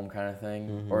go home kind of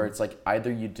thing, or it's like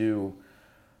either you do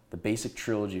the basic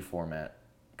trilogy format.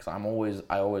 Because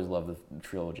I always love the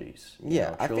trilogies.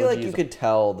 Yeah, I feel like you could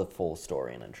tell the full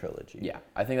story in a trilogy. Yeah,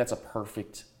 I think that's a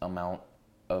perfect amount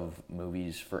of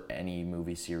movies for any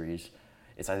movie series.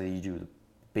 It's either you do the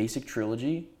basic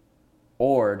trilogy,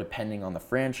 or depending on the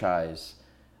franchise,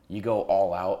 you go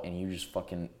all out and you just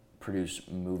fucking produce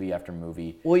movie after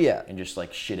movie. Well, yeah. And just,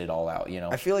 like, shit it all out, you know?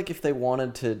 I feel like if they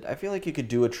wanted to, I feel like you could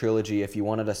do a trilogy if you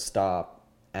wanted to stop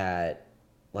at,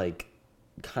 like,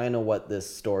 kind of what this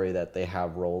story that they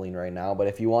have rolling right now, but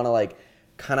if you want to, like,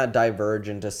 kind of diverge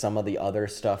into some of the other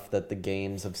stuff that the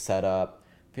games have set up,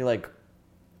 I feel like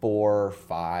 4 or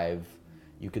 5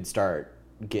 you could start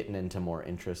getting into more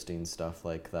interesting stuff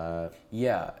like that.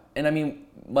 Yeah, and I mean,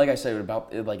 like I said,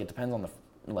 it depends on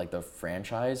the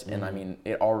franchise, and I mean,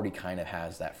 it already kind of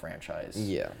has that franchise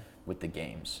with the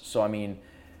games. So I mean,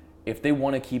 if they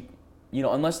want to keep, you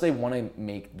know, unless they want to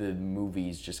make the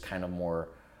movies just kind of more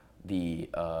the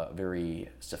very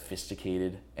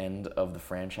sophisticated end of the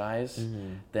franchise,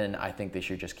 then I think they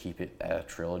should just keep it at a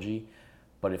trilogy.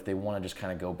 But if they want to just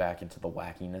kind of go back into the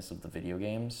wackiness of the video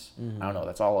games, I don't know.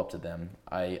 That's all up to them.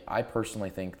 I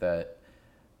personally think that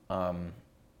I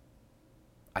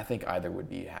think I would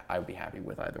be happy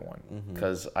with either one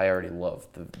because I already love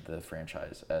the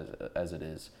franchise as it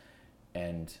is,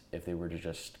 and if they were to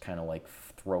just kind of like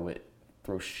throw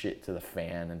shit to the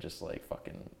fan and just like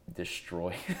fucking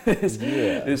destroy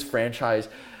this franchise,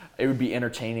 it would be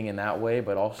entertaining in that way.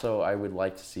 But also, I would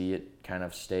like to see it kind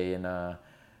of stay in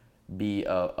be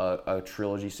a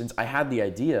trilogy, since I had the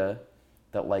idea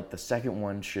that, like, the second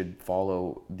one should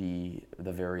follow the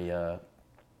very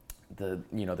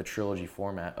the trilogy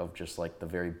format of just, like, the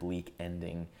very bleak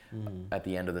ending at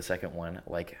the end of the second one,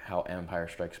 like how Empire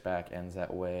Strikes Back ends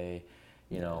that way,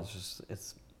 you know.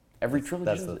 It's Every trilogy.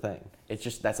 That's the thing. It's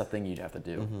just that's a thing you'd have to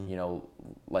do. You know,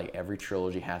 like every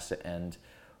trilogy has to end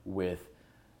with,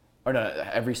 or no,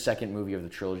 every second movie of the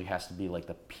trilogy has to be like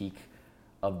the peak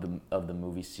of the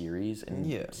movie series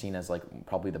and seen as like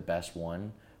probably the best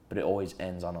one. But it always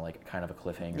ends on a like kind of a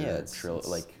cliffhanger. Yeah, it's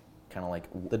like kind of like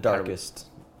the darkest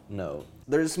note.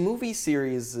 There's movie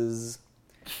series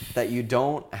that you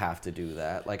don't have to do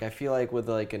that. Like I feel like with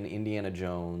like an Indiana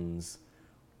Jones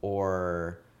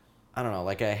or I don't know,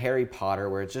 like a Harry Potter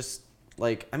where it's just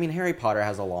like, I mean, Harry Potter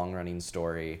has a long running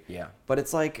story. Yeah. But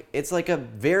it's like a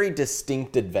very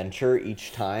distinct adventure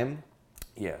each time.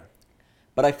 Yeah.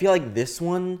 But I feel like this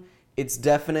one, it's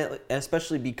definitely,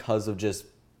 especially because of just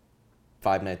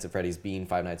Five Nights at Freddy's being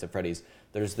Five Nights at Freddy's,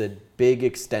 there's the big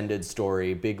extended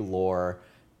story, big lore.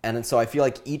 And so I feel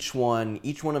like each one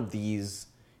of these,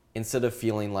 instead of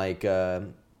feeling like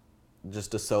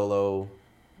just a solo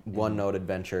one-note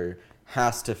adventure,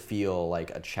 has to feel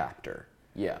like a chapter.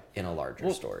 Yeah. In a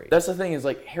larger story. That's the thing is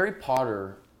like Harry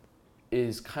Potter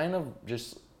is kind of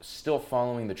just still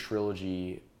following the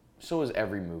trilogy. So is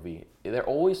every movie. They're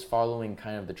always following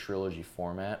kind of the trilogy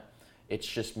format. It's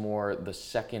just more the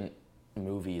second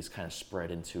movie is kind of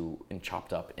spread into and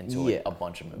chopped up into like a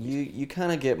bunch of movies. You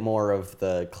kind of get more of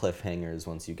the cliffhangers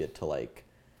once you get to like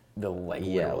the like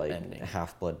literal like ending.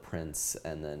 Half-Blood Prince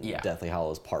and then Deathly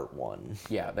Hallows Part 1.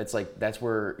 Yeah, that's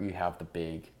where you have the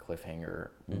big cliffhanger,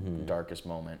 darkest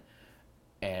moment.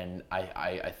 And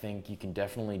I think you can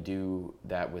definitely do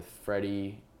that with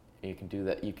Freddy. You can do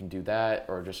that,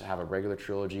 or just have a regular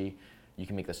trilogy. You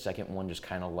can make the second one just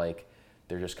kind of like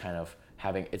they're just kind of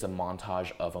having, it's a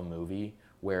montage of a movie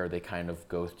where they kind of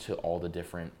go to all the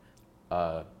different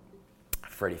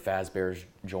Freddy Fazbear's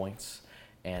joints,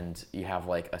 and you have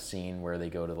like a scene where they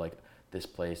go to like this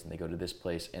place and they go to this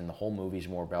place, and the whole movie's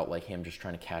more about like him just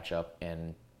trying to catch up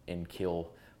and kill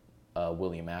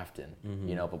William Afton,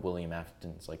 you know, but William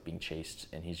Afton's like being chased,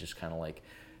 and he's just kind of like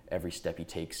every step he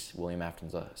takes, William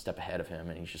Afton's a step ahead of him,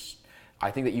 and he's just,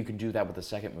 I think that you can do that with the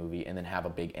second movie and then have a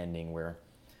big ending where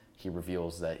he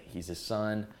reveals that he's his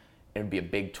son. It would be a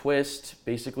big twist,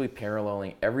 basically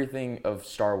paralleling everything of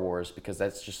Star Wars, because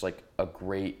that's just like a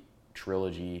great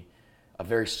trilogy, a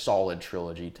very solid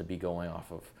trilogy to be going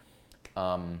off of.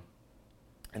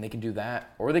 And they can do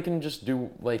that, or they can just do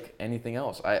like anything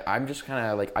else. I'm just kind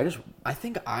of like, I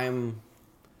think I'm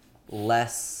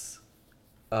less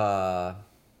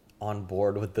on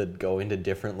board with the going to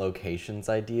different locations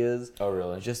ideas. Oh,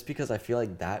 really? Just because I feel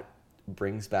like that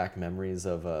brings back memories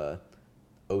of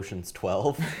Ocean's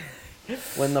 12.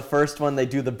 When the first one they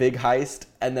do the big heist,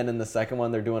 and then in the second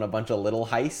one they're doing a bunch of little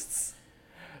heists.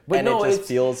 But and no, it just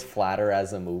feels flatter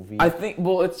as a movie. I think,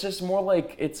 well, it's just more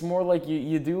like,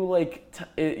 you do like,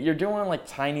 you're doing like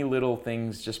tiny little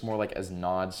things just more like as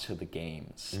nods to the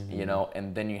games, you know,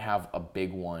 and then you have a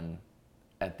big one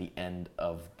at the end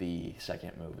of the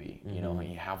second movie, you know,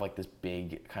 and you have like this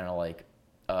big kind of like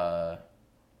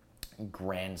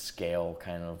grand scale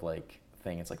kind of like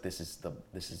thing. It's like, this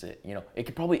is it, you know. It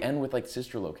could probably end with like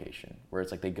Sister Location, where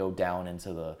it's like they go down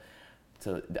into the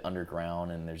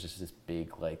underground, and there's just this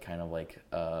big like kind of like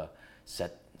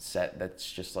set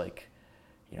that's just like,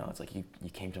 you know, it's like you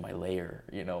came to my lair,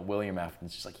 you know. William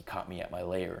Afton's just like, you caught me at my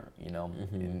lair, you know,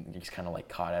 and he's kind of like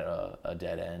caught at a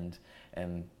dead end,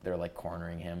 and they're like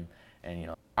cornering him, and you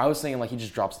know, I was thinking like he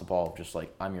just drops the ball of just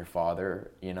like, I'm your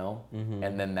father, you know,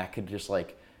 and then that could just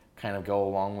like kind of go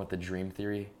along with the dream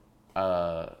theory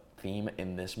theme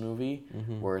in this movie,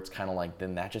 where it's kind of like,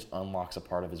 then that just unlocks a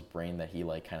part of his brain that he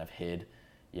like kind of hid,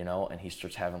 you know, and he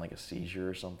starts having like a seizure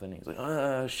or something. He's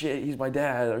like, shit, he's my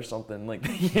dad or something, like,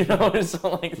 you know, it's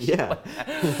like,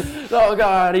 oh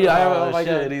god,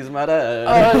 shit, he's my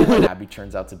dad. Abby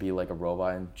turns out to be like a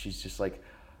robot, and she's just like,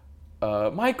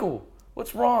 Michael,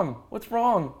 what's wrong? What's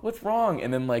wrong? What's wrong?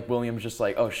 And then like William's just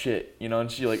like, oh shit, you know, and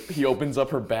she like, he opens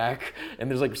up her back, and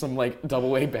there's like some like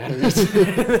AA batteries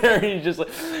there, and he's just like,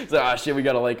 he's like, shit, we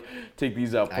gotta like take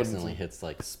these out. Accidentally hits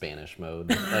like Spanish mode,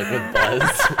 like with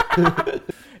Buzz.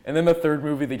 And then the third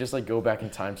movie, they just like go back in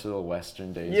time to the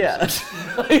Western days. Yeah.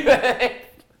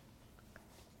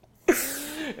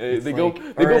 They go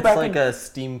it's back like a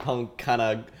steampunk kind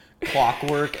of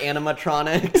clockwork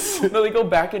animatronics. No, they go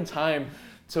back in time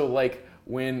to like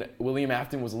when William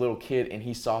Afton was a little kid, and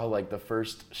he saw like the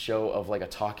first show of like a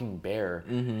talking bear,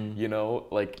 you know,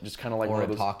 like just kind of like or one of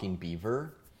a those talking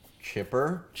beaver, Chip.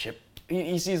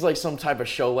 He sees like some type of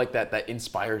show like that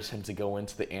inspires him to go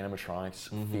into the animatronics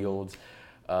field.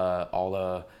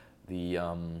 All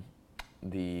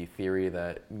the theory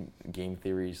that game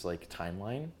theory's like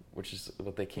timeline, which is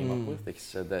what they came up with. They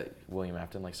said that William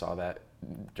Afton like saw that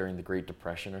during the Great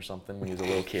Depression or something when he was a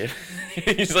little kid.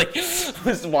 He's like,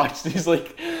 was watched these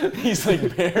like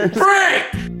bears.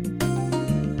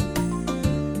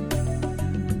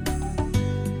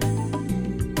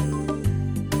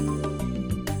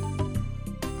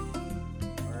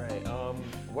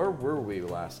 Where were we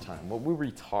last time? What were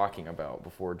we talking about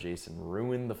before Jason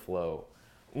ruined the flow?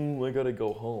 Ooh, I gotta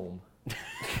go home.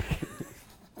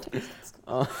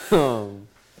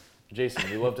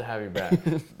 Jason, we love to have you back.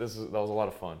 That was a lot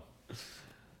of fun.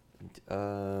 I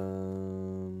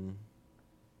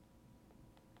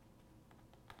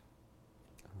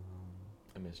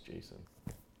miss Jason.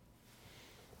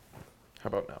 How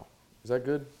about now? Is that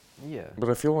good? Yeah. But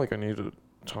I feel like I need to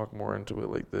talk more into it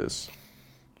like this.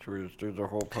 Should we just do the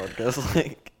whole podcast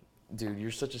like? Dude,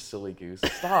 you're such a silly goose.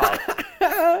 Stop.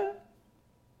 I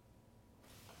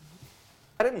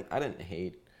didn't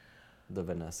hate the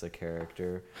Vanessa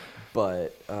character,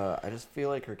 but I just feel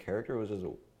like her character was just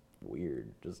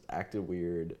weird. Just acted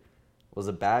weird. Was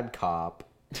a bad cop.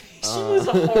 She was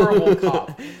a horrible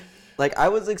cop. Like, I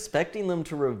was expecting them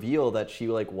to reveal that she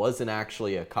like wasn't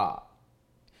actually a cop.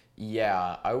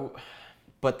 Yeah,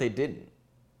 But they didn't.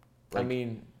 I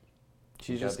mean,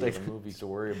 she's got just the like other movies to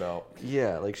worry about.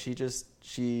 Yeah, like she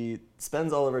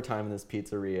spends all of her time in this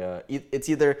pizzeria. It's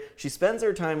either she spends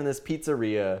her time in this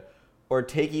pizzeria or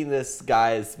taking this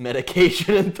guy's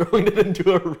medication and throwing it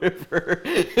into a river.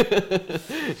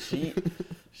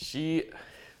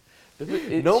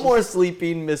 No more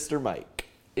sleeping, Mr. Mike.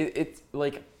 It's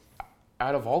like,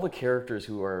 out of all the characters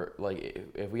who are like,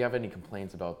 if we have any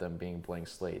complaints about them being blank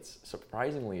slates,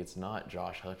 surprisingly, it's not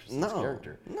Josh Hutcherson's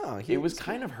character. No, it was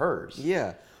kind of hers.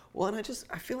 Yeah. Well, and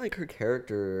I feel like her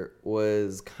character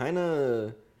was kind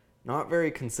of not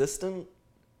very consistent.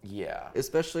 Yeah.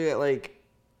 Especially at like,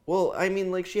 well, I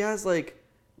mean, like she has like,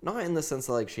 not in the sense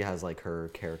that like she has like her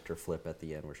character flip at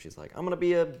the end where she's like, I'm gonna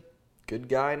be a good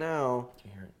guy now. Can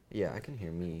you hear it? Yeah, I can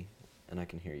hear me, and I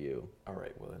can hear you. All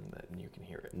right, well then you can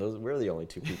hear it. We're the only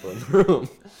two people in the room.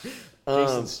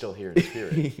 Jason's still here in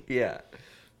spirit. Yeah,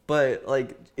 but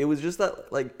like it was just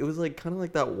that like it was like kind of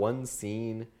like that one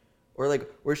scene, or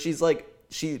like where she's like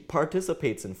she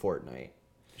participates in Fortnite.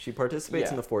 She participates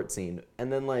in the fort scene,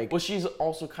 and then like... Well, she's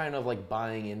also kind of like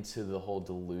buying into the whole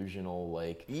delusional,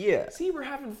 like... Yeah. See, we're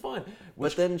having fun.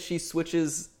 But then she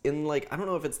switches in like, I don't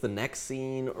know if it's the next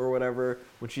scene or whatever,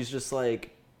 when she's just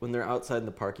like, when they're outside in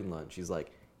the parking lot, she's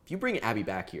like, if you bring Abby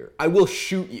back here, I will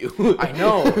shoot you. I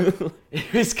know.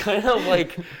 It was kind of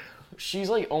like, she's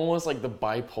like almost like the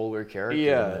bipolar character in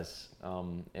this.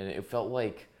 And it felt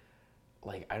like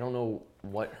I don't know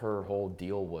what her whole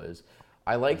deal was.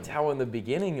 I liked how in the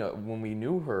beginning when we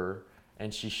knew her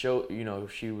and she showed,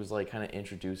 she was like kind of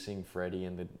introducing Freddy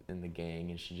in the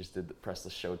gang, and she just press the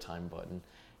Showtime button,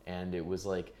 and it was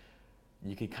like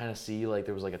you could kind of see like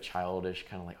there was like a childish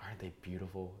kind of like, aren't they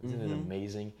beautiful? Isn't it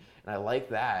amazing? And I like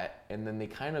that. And then they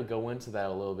kind of go into that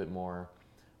a little bit more,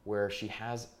 where she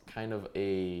has kind of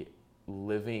a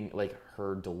living, like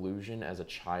her delusion as a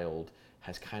child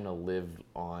has kind of lived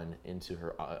on into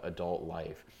her adult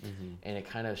life. And it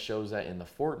kind of shows that in the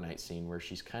Fortnite scene where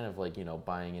she's kind of like,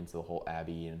 buying into the whole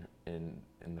Abby and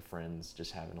the friends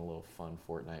just having a little fun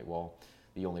Fortnite, while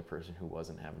the only person who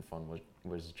wasn't having fun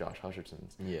was Josh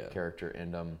Hutcherson's character.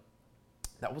 And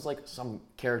that was like some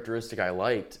characteristic I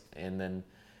liked, and then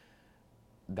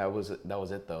that was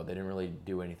it though. They didn't really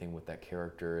do anything with that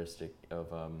characteristic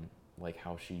of like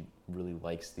how she really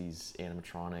likes these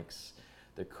animatronics.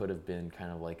 There could have been kind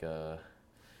of like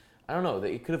I don't know,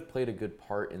 it could have played a good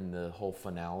part in the whole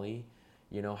finale.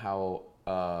 You know how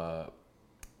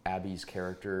Abby's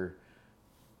character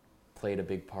played a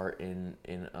big part in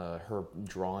her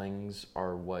drawings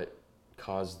are what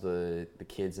caused the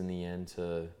kids in the end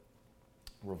to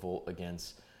revolt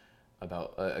against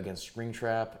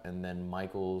Springtrap, and then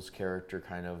Michael's character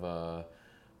kind of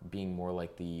being more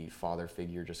like the father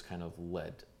figure just kind of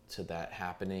led to that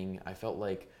happening. I felt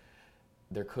like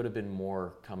there could have been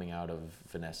more coming out of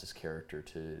Vanessa's character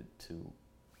to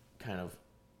kind of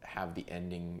have the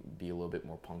ending be a little bit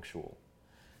more punctual.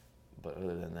 But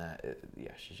other than that,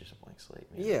 she's just a blank slate.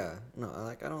 Man. Yeah, no,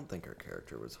 like I don't think her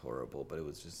character was horrible, but it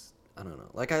was just, I don't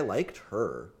know. Like I liked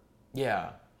her.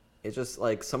 Yeah. It's just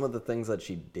like some of the things that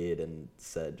she did and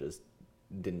said just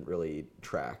didn't really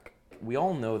track. We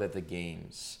all know that the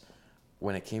games,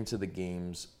 when it came to the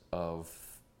games of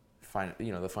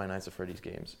the Five Nights at Freddy's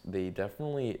games, they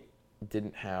definitely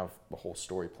didn't have the whole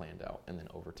story planned out, and then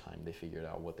over time they figured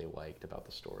out what they liked about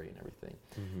the story and everything.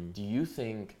 Do you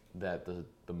think that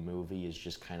the movie is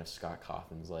just kind of Scott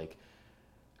Cawthon's, like,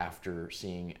 after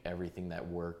seeing everything that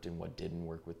worked and what didn't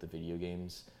work with the video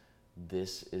games,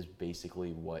 this is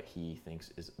basically what he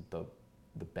thinks is the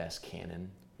best canon.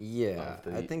 Yeah, of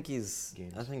the I think he's.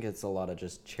 games. I think it's a lot of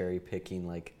just cherry picking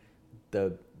like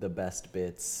the best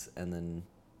bits and then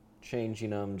changing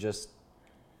them. Just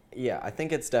yeah, I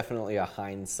think it's definitely a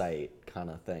hindsight kind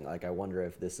of thing. Like I wonder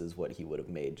if this is what he would have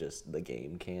made just the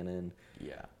game canon.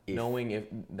 Yeah, If- knowing if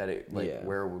that it like Yeah.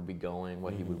 where it would be going,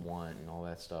 what he would want, and all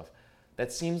that stuff.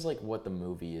 That seems like what the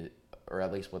movie, or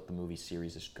at least what the movie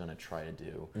series is gonna try to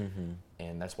do,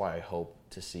 and that's why I hope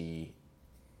to see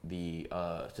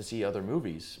other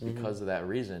movies because of that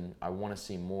reason. I want to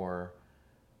see more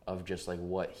of just like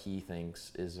what he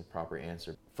thinks is a proper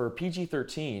answer. For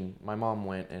PG-13, my mom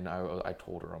went and I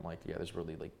told her, I'm like, yeah, there's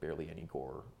really like barely any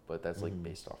gore, but that's like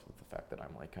based off of the fact that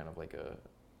I'm like kind of like a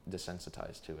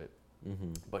desensitized to it.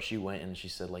 But she went and she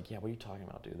said like, yeah, what are you talking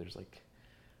about, dude? There's like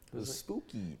It was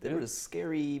spooky. There was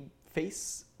scary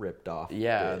face ripped off.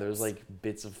 yeah, bits. there's like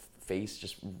bits of face,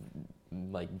 just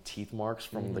like teeth marks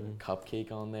from the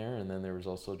cupcake on there, and then there was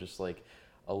also just like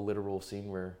a literal scene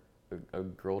where a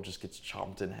girl just gets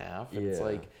chopped in half, and it's Yeah.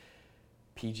 like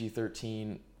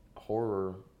PG-13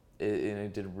 horror, and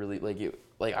it did really like it.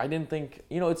 Like I didn't think,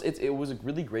 it was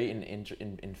really great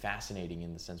and fascinating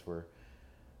in the sense where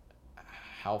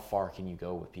how far can you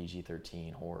go with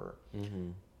PG-13 horror,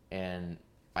 and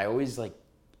I always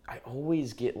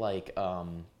get like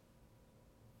I'm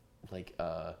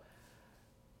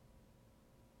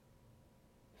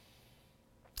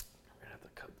gonna have to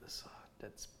cut this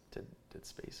dead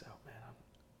space out, man.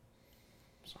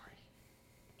 I'm sorry.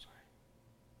 I'm sorry.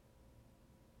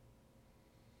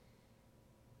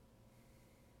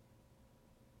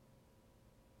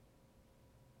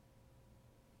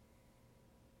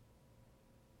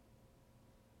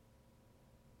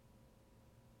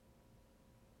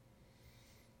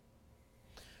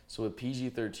 So with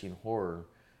PG-13 horror,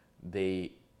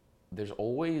 there's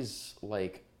always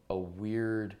like a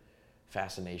weird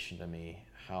fascination to me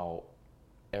how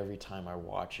every time I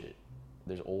watch it,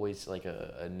 there's always like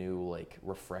a new like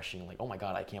refreshing like, oh my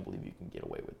god, I can't believe you can get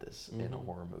away with this in a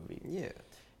horror movie. Yeah.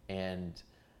 And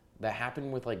that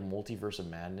happened with like Multiverse of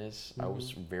Madness. I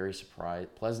was very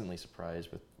pleasantly surprised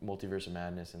with Multiverse of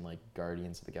Madness and like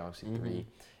Guardians of the Galaxy 3.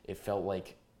 It felt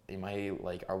like,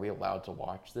 are we allowed to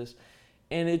watch this?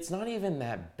 And it's not even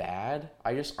that bad.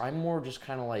 I'm more just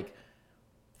kind of like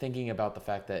thinking about the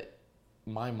fact that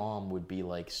my mom would be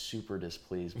like super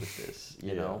displeased with this,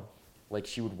 you know? Like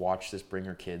she would watch this, bring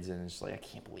her kids in, and it's like, I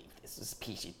can't believe this is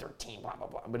PG-13, blah, blah,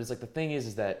 blah. But it's like, the thing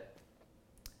is that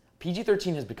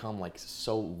PG-13 has become like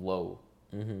so low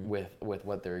with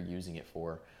what they're using it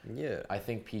for. Yeah. I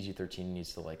think PG-13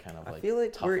 needs to like kind of like I feel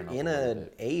like we're toughen up in a little an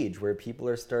bit. age where people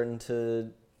are starting to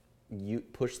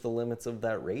push the limits of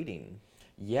that rating.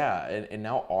 Yeah, and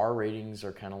now R ratings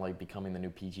are kind of like becoming the new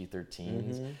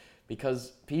PG-13s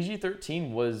because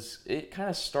PG-13 it kind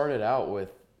of started out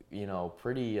with,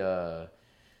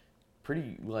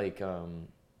 pretty like,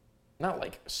 not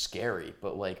like scary,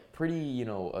 but like pretty,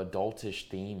 adultish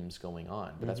themes going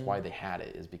on. But that's why they had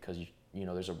it, is because,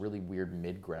 there's a really weird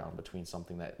mid-ground between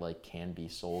something that like can be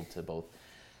sold to both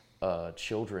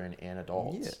children and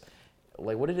adults. Yeah.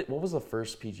 Like what was the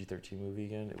first PG-13 movie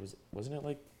again? Wasn't it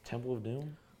like Temple of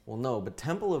Doom? Well, no, but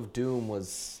Temple of Doom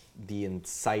was the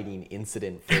inciting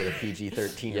incident for the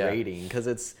PG-13 Yeah. rating, because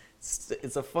it's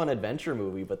a fun adventure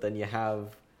movie, but then you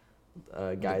have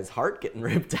a guy's heart getting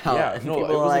ripped out, Yeah, and no, people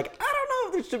it are was like, I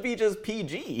don't know if it should be just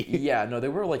PG. Yeah, no, they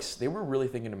were really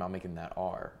thinking about making that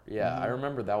R. Yeah, I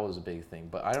remember that was a big thing,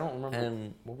 but I don't remember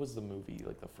And- what was the movie,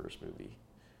 like the first movie.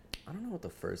 I don't know what the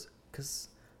first, because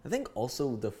I think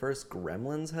also the first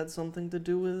Gremlins had something to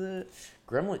do with it.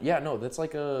 Gremlin, yeah, no, that's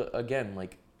like again,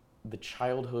 like the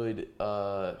childhood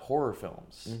horror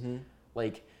films.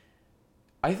 Like,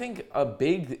 I think a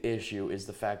big issue is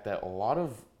the fact that a lot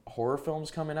of horror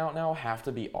films coming out now have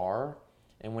to be R,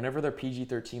 and whenever they're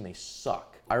PG-13, they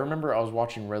suck. I remember I was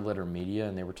watching Red Letter Media,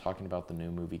 and they were talking about the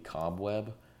new movie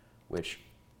Cobweb, which,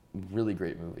 really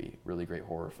great movie, really great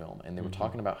horror film, and they were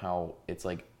talking about how it's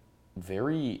like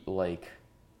very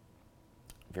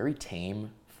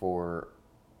tame for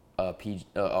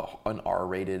an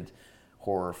R-rated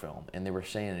horror film, and they were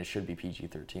saying it should be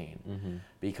PG-13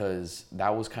 because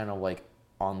that was kind of like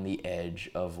on the edge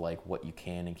of like what you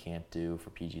can and can't do for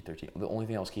PG-13. The only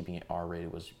thing that was keeping it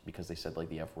R-rated was because they said like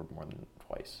the F word more than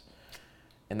twice,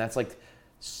 and that's like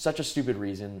such a stupid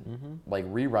reason. Like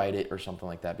rewrite it or something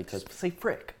like that, because Say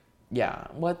frick. yeah,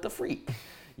 what the freak?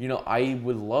 I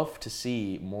would love to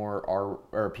see more R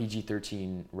or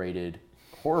PG-13 rated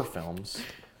horror films,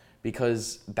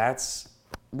 because that's,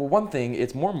 well, one thing,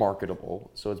 it's more marketable,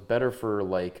 so it's better for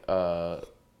like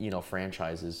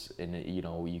franchises, and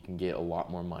you can get a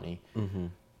lot more money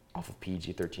off of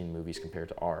PG-13 movies compared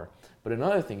to R. But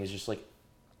another thing is just like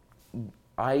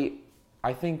I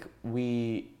think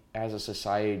we as a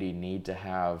society need to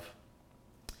have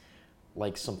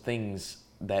like some things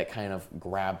that kind of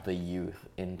grab the youth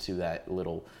into that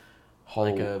little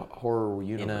horror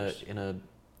universe in a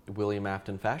William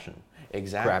Afton fashion.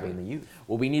 Exactly. Grabbing the youth.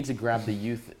 Well, we need to grab the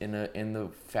youth in the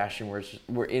fashion where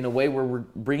we're in a way where we're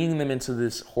bringing them into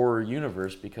this horror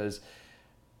universe, because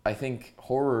I think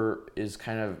horror is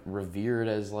kind of revered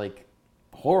as like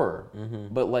horror,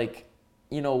 but like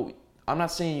I'm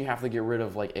not saying you have to get rid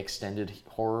of like extended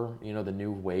horror, the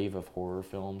new wave of horror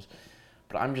films,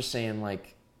 but I'm just saying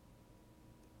like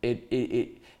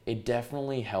it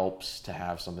definitely helps to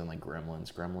have something like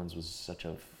Gremlins. Gremlins was such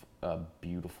a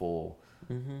beautiful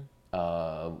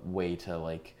way to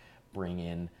like bring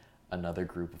in another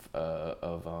group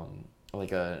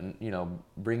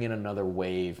bring in another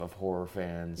wave of horror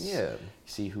fans. Yeah.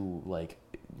 See who like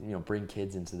bring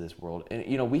kids into this world,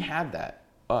 and we had that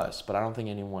us, but I don't think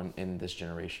anyone in this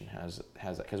generation has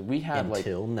that, because we had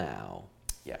until now.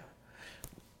 Yeah.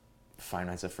 Five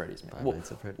Nights at Freddy's, man.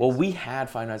 Nights at Freddy's. Well, we had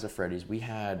Five Nights at Freddy's. We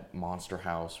had Monster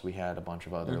House. We had a bunch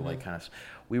of other like kind of.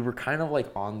 We were kind of like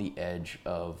on the edge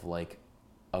of like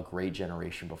a great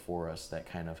generation before us that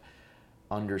kind of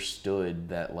understood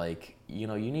that like you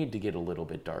need to get a little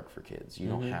bit dark for kids. You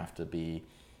don't have to be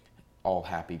all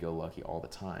happy-go-lucky all the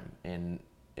time, and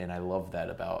I love that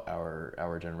about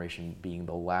our generation being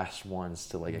the last ones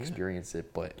to like experience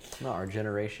it. But no, our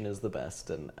generation is the best,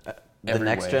 and the Every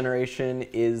next way. generation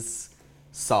is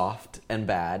soft and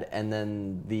bad, and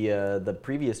then the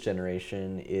previous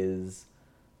generation is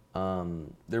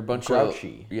they're a bunch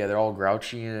grouchy. They're all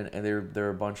grouchy, and they're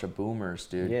a bunch of boomers,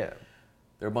 dude. Yeah.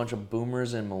 They're a bunch of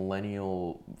boomers and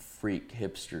millennial freak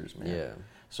hipsters, man. Yeah.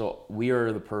 So we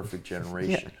are the perfect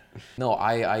generation. No,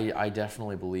 I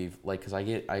definitely believe, like, because I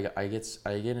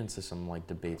get into some like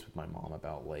debates with my mom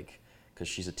about like, because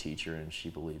she's a teacher and she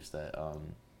believes that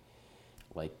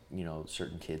like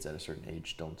certain kids at a certain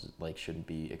age shouldn't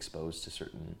be exposed to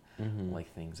certain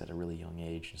like things at a really young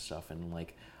age and stuff, and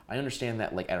like I understand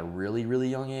that like at a really really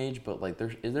young age, but like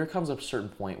there comes a certain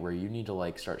point where you need to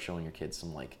like start showing your kids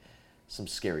some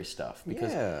scary stuff,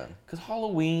 because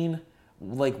Halloween,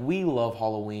 like we love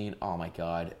Halloween. Oh my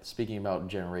God! Speaking about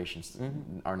generations,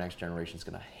 our next generation's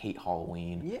gonna hate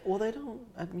Halloween. Yeah, well, they don't.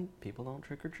 I mean, people don't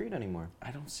trick or treat anymore.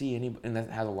 I don't see any, and that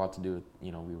has a lot to do with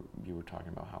you were talking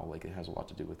about how like it has a lot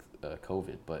to do with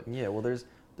COVID, but yeah, well, there's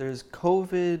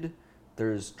COVID,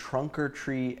 there's trunk or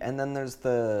treat, and then there's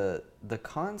the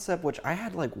concept, which I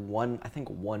had like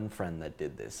one friend that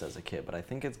did this as a kid, but I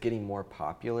think it's getting more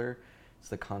popular. It's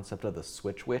the concept of the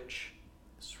Switch Witch.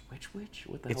 Switch Witch?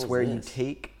 What the hell It's is where this? you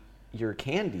take your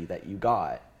candy that you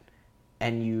got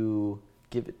and you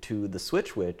give it to the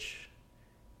Switch Witch,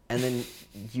 and then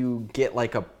you get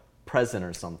like a present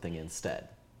or something instead.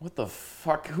 What the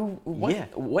fuck? What? Yeah.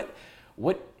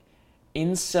 What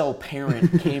incel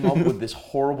parent came up with this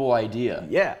horrible idea?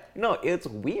 Yeah. No, it's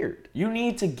weird. You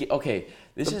need to get... Okay,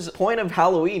 The point of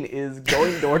Halloween is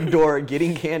going door to door,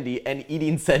 getting candy, and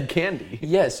eating said candy.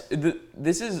 Yes,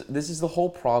 this is the whole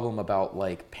problem about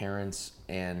like parents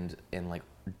and like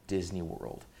Disney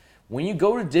World. When you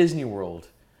go to Disney World,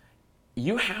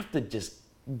 you have to just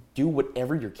do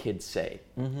whatever your kids say,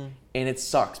 and it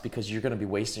sucks because you're gonna be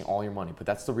wasting all your money. But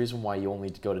that's the reason why you only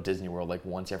go to Disney World like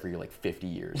once every like 50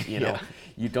 years. You know,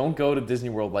 you don't go to Disney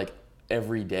World like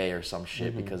every day or some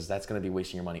shit, because that's gonna be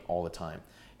wasting your money all the time.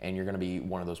 And you're going to be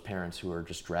one of those parents who are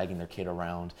just dragging their kid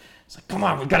around. It's like, come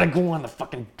on, we got to go on the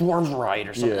fucking dwarf ride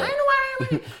or something.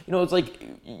 Yeah. It's like,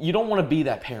 you don't want to be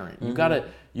that parent.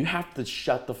 You have to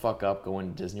shut the fuck up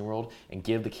going to Disney World and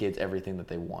give the kids everything that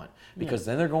they want. Because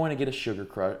then they're going to get a sugar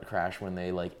crash when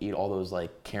they like eat all those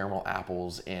like caramel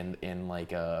apples and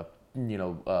like,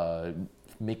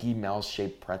 Mickey Mouse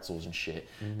shaped pretzels and shit.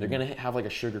 They're going to have like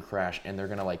a sugar crash, and they're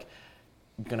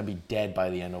going to be dead by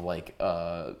the end of like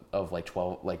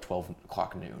 12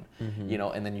 o'clock noon,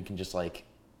 and then you can just like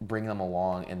bring them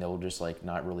along, and they'll just like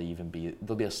not really even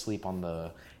they'll be asleep on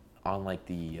the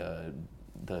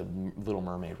Little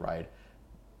Mermaid ride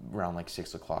around like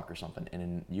 6 o'clock or something, and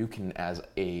then you can as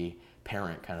a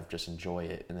parent kind of just enjoy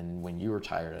it, and then when you are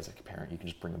tired as a parent, you can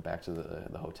just bring them back to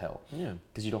the hotel,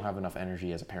 because you don't have enough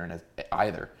energy as a parent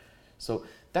either. So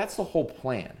that's the whole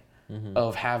plan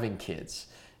of having kids.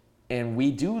 And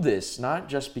we do this not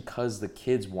just because the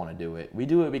kids want to do it. We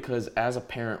do it because as a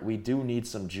parent, we do need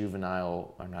some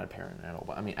juvenile, or not a parent at all,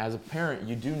 but I mean, as a parent,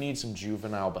 you do need some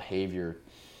juvenile behavior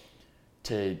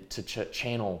to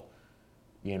channel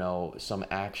some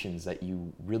actions that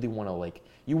you really want to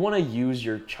you want to use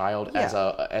your child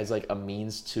as like a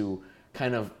means to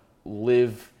kind of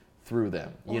live through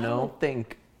them, I don't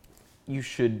think you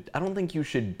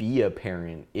should be a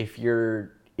parent if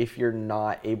you're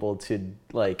not able to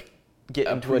like get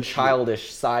into a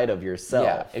childish side of yourself.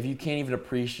 Yeah, if you can't even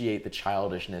appreciate the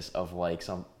childishness of like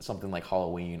something like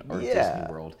Halloween or Disney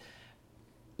World,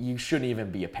 you shouldn't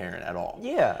even be a parent at all.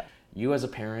 Yeah. You as a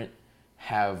parent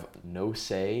have no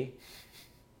say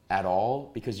at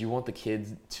all because you want the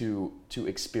kids to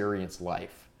experience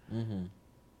life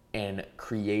and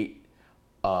create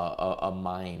a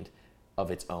mind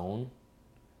of its own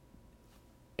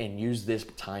and use this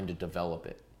time to develop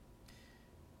it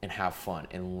and have fun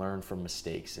and learn from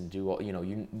mistakes and do all,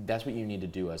 that's what you need to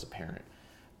do as a parent.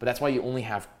 But that's why you only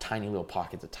have tiny little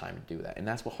pockets of time to do that. And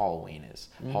that's what Halloween is.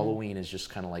 Halloween is just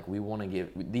kind of like, we want to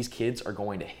these kids are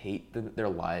going to hate their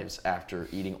lives after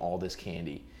eating all this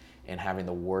candy and having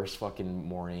the worst fucking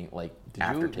morning, like,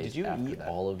 aftertaste. Did you after eat that.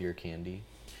 all of your candy?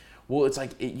 Well, it's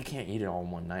like, you can't eat it all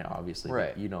in one night, obviously.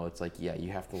 Right. But, it's like, yeah,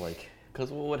 you have to, like... Because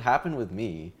what happened with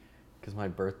me, because my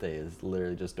birthday is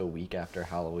literally just a week after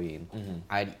Halloween,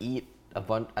 I'd eat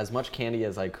as much candy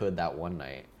as I could that one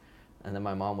night. And then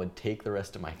my mom would take the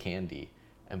rest of my candy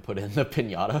and put it in the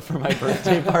piñata for my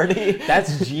birthday party.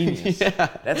 That's genius. Yeah.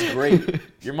 That's great.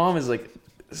 Your mom is like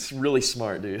really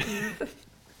smart, dude.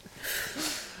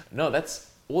 No,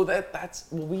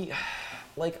 we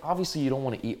like, obviously you don't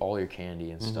want to eat all your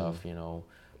candy and stuff,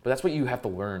 but that's what you have to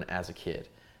learn as a kid,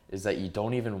 is that you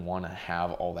don't even want to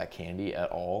have all that candy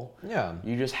at all. Yeah.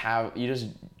 You just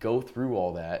go through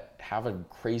all that, have a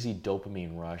crazy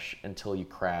dopamine rush until you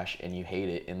crash and you hate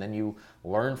it, and then you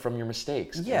learn from your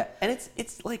mistakes. Yeah, and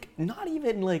it's like not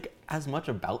even like as much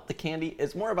about the candy.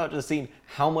 It's more about just seeing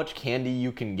how much candy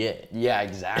you can get. Yeah,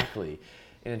 exactly.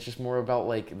 And it's just more about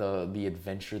like the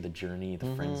adventure, the journey,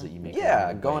 the friends that you make.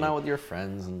 Yeah, going out with your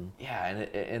friends and yeah,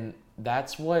 and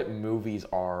that's what movies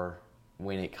are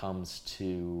when it comes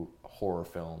to horror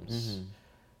films,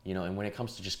 and when it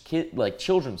comes to just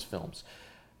children's films.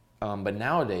 But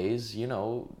nowadays,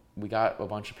 we got a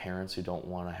bunch of parents who don't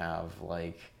want to have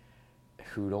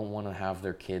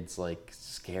their kids like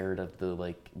scared of the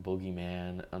like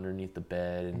boogeyman underneath the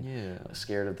bed and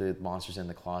scared of the monsters in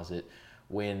the closet,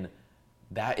 when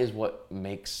that is what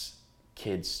makes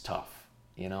kids tough,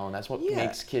 and that's what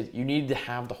makes kids. You need to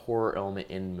have the horror element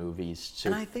in movies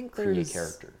to create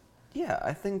character. Yeah,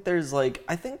 I think there's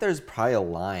probably a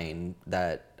line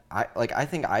that I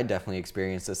think I definitely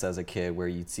experienced this as a kid, where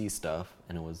you'd see stuff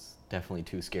and it was definitely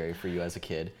too scary for you as a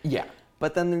kid. Yeah.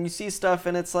 But then you see stuff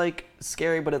and it's like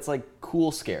scary, but it's like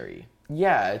cool scary.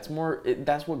 Yeah, it's more.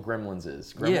 That's what Gremlins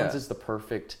is. Gremlins is the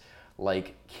perfect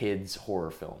like kids horror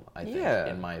film, I think,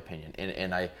 in my opinion.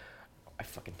 And I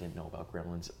fucking didn't know about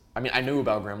Gremlins. I mean, I knew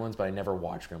about Gremlins, but I never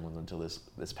watched Gremlins until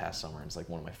this past summer. And it's like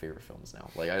one of my favorite films now.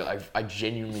 Like I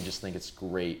genuinely just think it's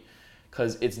great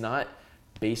because it's not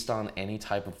based on any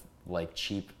type of like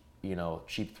cheap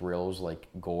thrills like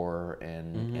gore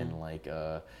and like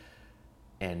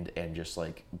and just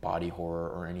like body horror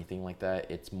or anything like that.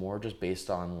 It's more just based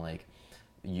on like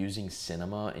using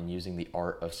cinema and using the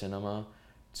art of cinema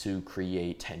to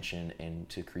create tension and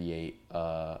to create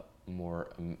more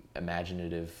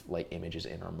imaginative like images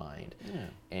in our mind.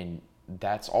 And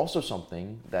that's also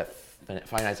something that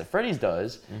Five Nights at Freddy's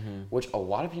does, which a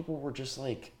lot of people were just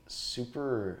like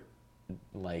super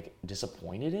like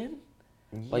disappointed in.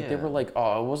 Like they were like,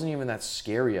 oh, it wasn't even that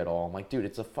scary at all. I'm like, dude,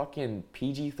 it's a fucking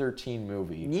PG-13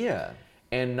 movie. Yeah.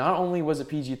 And not only was it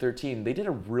PG-13, they did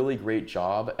a really great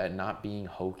job at not being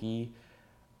hokey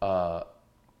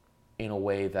in a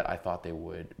way that I thought they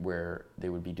would, where they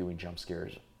would be doing jump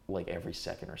scares like every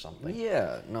second or something.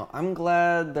 Yeah, no, I'm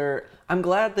glad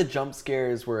the jump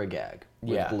scares were a gag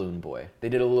with Balloon Boy. They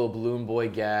did a little Balloon Boy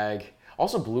gag.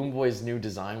 Also, Balloon Boy's new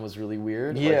design was really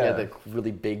weird. Yeah. Like, he had the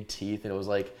really big teeth, and it was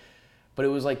like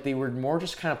they were more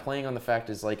just kind of playing on the fact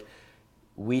is like,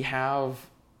 we have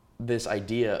this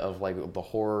idea of like the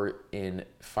horror in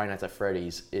Five Nights at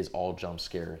Freddy's is all jump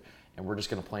scared. And we're just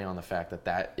going to play on the fact that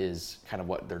that is kind of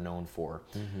what they're known for.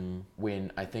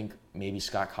 When I think maybe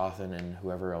Scott Cawthon and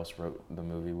whoever else wrote the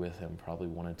movie with him probably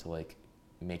wanted to like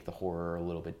make the horror a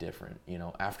little bit different.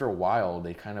 After a while,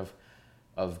 they kind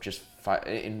of just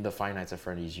in the Five Nights at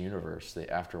Freddy's universe,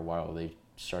 after a while they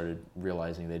started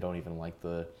realizing they don't even like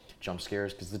the jump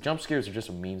scares, because the jump scares are just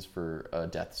a means for a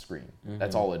death scream.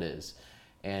 That's all it is.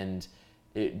 And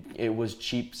it was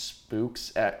cheap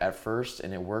spooks at first,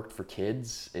 and it worked for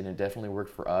kids, and it definitely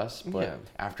worked for us. But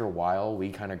after a while, we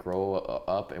kind of grow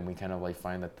up, and we kind of like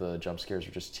find that the jump scares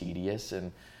are just tedious,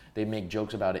 and they make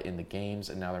jokes about it in the games,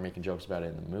 and now they're making jokes about it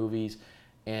in the movies,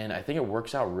 and I think it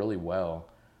works out really well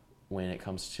when it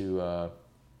comes to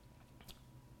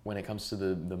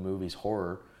the movie's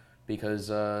horror,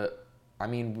 because I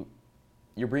mean,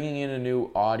 you're bringing in a new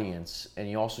audience, and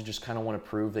you also just kind of want to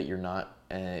prove that you're not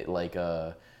like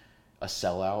a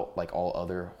sellout like all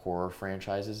other horror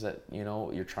franchises, that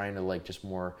you're trying to like just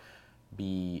more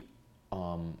be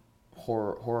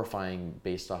horrifying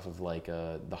based off of like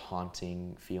the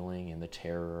haunting feeling and the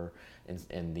terror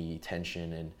and the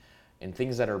tension and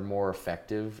things that are more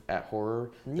effective at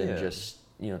horror than just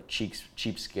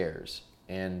cheap scares.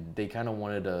 And they kind of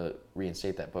wanted to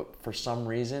reinstate that, but for some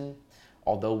reason,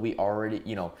 although we already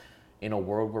in a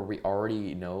world where we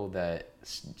already know that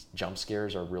jump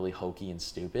scares are really hokey and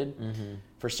stupid,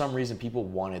 for some reason people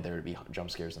wanted there to be jump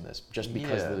scares in this just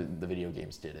because the video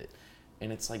games did it.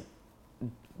 And it's like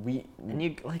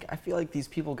I feel like these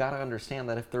people gotta understand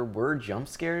that if there were jump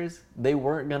scares, they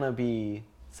weren't gonna be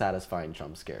satisfying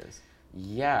jump scares.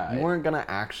 Yeah. You weren't gonna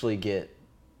actually get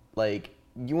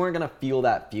you weren't gonna feel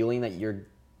that feeling that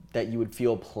you would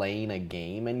feel playing a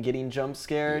game and getting jump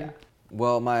scared. Yeah.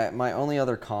 Well, my only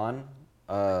other con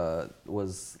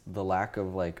was the lack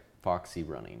of like Foxy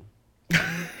running. He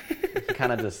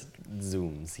kind of just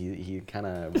zooms. He kind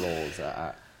of rolls.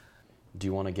 Do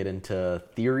you want to get into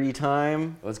theory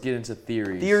time? Let's get into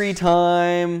theories. Theory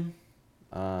time.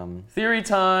 Theory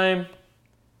time.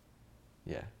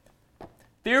 Yeah.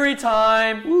 Theory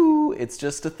time. Woo! It's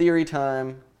just a theory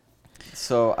time.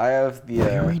 So I have the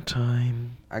Theory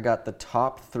time. I got the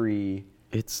top 3.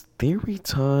 It's theory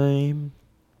time.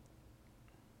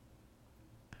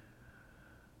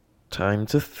 Time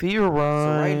to theorize.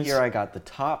 So right here I got the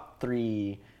top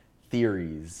 3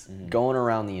 theories going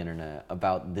around the internet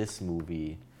about this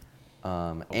movie,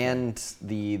 and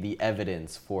the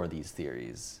evidence for these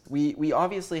theories. We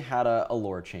obviously had a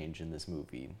lore change in this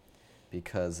movie,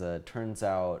 because it turns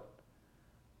out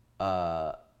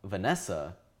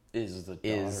Vanessa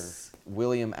is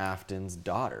William Afton's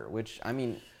daughter, which, I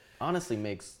mean, honestly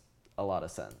makes a lot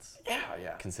of sense.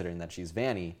 Yeah. Considering that she's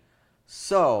Vanny.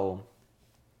 So,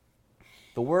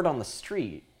 the word on the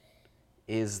street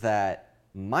is that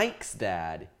Mike's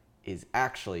dad is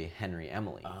actually Henry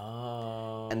Emily.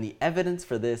 Oh. And the evidence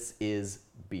for this is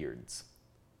beards.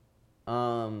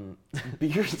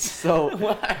 Beards.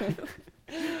 So,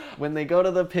 when they go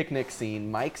to the picnic scene,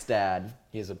 Mike's dad...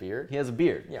 He has a beard? He has a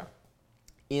beard. Yeah.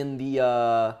 In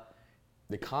the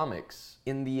comics.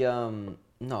 in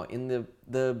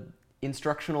the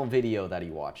instructional video that he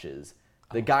watches,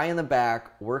 the guy in the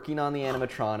back working on the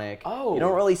animatronic. Oh. You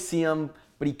don't really see him,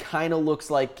 but he kind of looks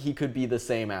like he could be the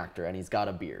same actor, and he's got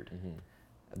a beard.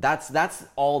 That's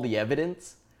all the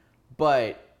evidence.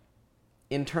 But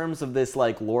in terms of this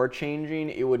like lore changing,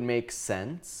 it would make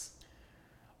sense.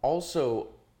 Also,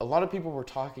 a lot of people were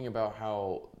talking about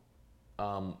how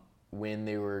when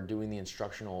they were doing the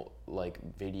instructional like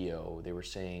video, they were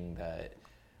saying that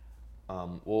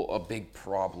a big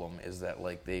problem is that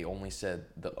like they only said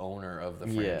the owner of the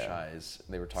franchise.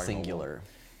 They were talking Singular.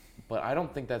 But I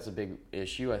don't think that's a big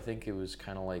issue. I think it was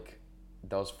kind of like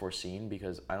that was foreseen,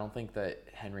 because I don't think that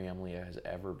Henry Emily has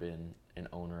ever been an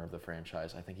owner of the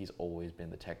franchise. I think he's always been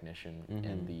the technician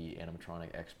and the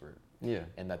animatronic expert. Yeah.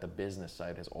 And that the business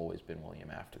side has always been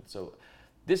William Afton. So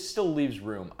this still leaves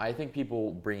room. I think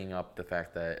people bringing up the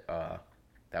fact that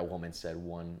that woman said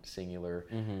one singular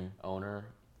owner,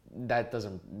 that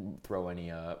doesn't throw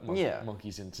any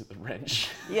monkeys into the wrench.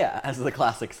 Yeah, as the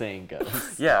classic saying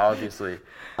goes. Yeah, obviously.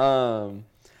 But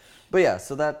yeah,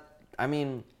 so that's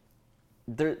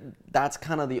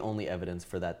kind of the only evidence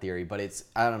for that theory, but it's,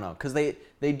 I don't know, because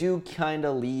they do kind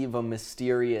of leave a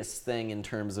mysterious thing in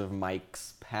terms of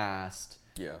Mike's past.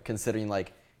 Yeah. Considering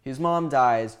like his mom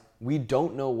dies, we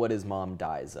don't know what his mom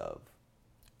dies of.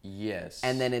 Yes.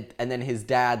 And then his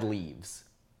dad leaves.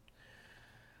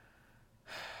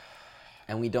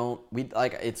 And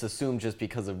it's assumed just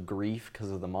because of grief,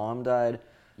 because of the mom died.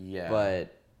 Yeah.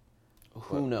 But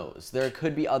who knows? There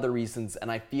could be other reasons,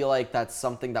 and I feel like that's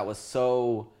something that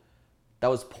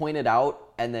was pointed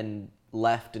out and then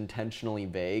left intentionally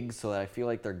vague, so that I feel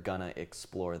like they're gonna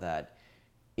explore that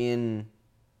in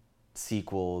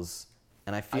sequels.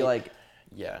 And I feel I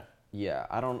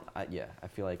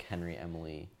feel like Henry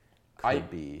Emily could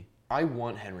be. I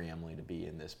want Henry Emily to be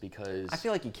in this because I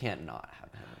feel like you can't not have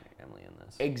Henry Emily in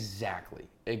this. Exactly.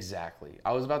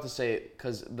 I was about to say it,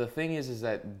 because the thing is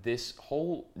that this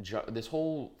whole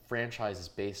franchise is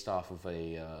based off of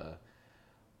a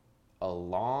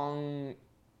long.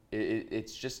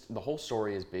 It's just the whole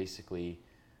story is basically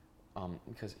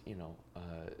because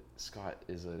Scott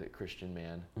is a Christian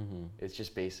man. It's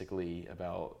just basically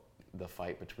about the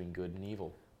fight between good and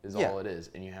evil. Is Yeah. all it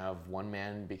is, and you have one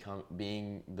man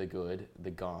being the good, the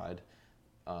god,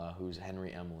 who's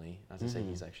Henry Emily. Not to say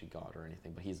he's actually God or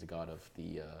anything, but he's the god of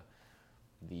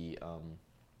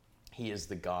he is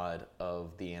the god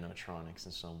of the animatronics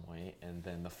in some way, and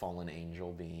then the fallen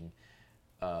angel being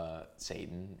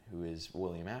Satan, who is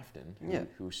William Afton,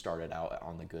 who started out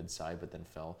on the good side but then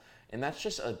fell, and that's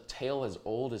just a tale as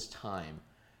old as time.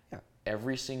 Yeah.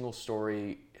 Every single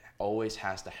story always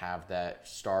has to have that.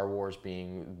 Star Wars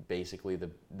being basically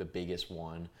the biggest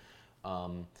one.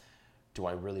 Do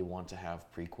I really want to have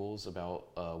prequels about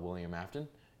William Afton?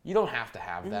 You don't have to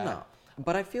have that. No,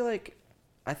 but I think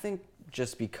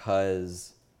just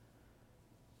because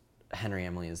Henry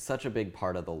Emily is such a big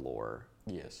part of the lore.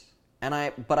 Yes. And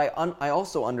I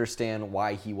also understand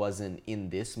why he wasn't in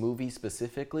this movie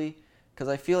specifically, because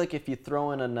I feel like if you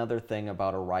throw in another thing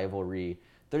about a rivalry,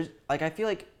 I feel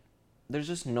like there's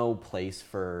just no place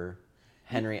for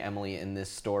Henry Emily in this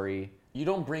story. You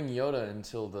don't bring Yoda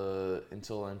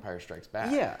until Empire Strikes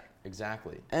Back. Yeah.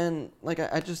 Exactly. And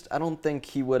I don't think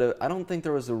he would have. I don't think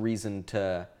there was a reason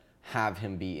to have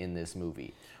him be in this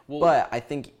movie. Well, but I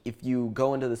think if you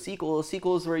go into the sequel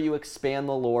is where you expand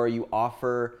the lore, you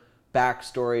offer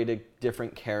backstory to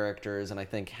different characters, and I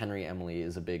think Henry Emily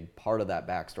is a big part of that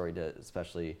backstory to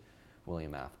especially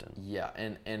William Afton. Yeah,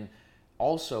 and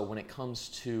also when it comes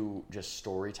to just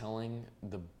storytelling,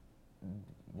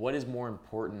 what is more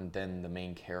important than the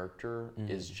main character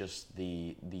is just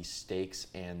the stakes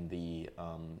and the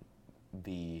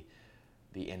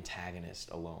antagonist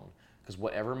alone. Because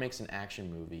whatever makes an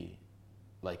action movie,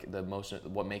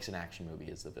 what makes an action movie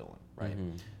is the villain, right?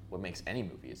 What makes any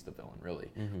movie is the villain, really.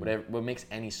 What makes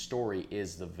any story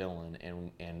is the villain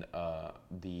and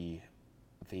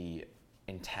the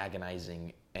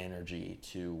antagonizing energy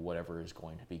to whatever is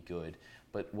going to be good.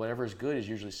 But whatever is good is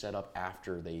usually set up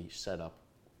after they set up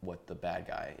what the bad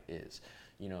guy is.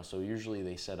 So usually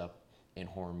they set up in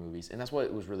horror movies, and that's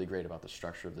what was really great about the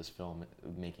structure of this film,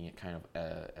 making it kind of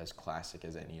as classic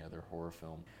as any other horror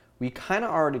film. We kind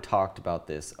of already talked about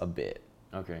this a bit.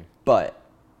 Okay. But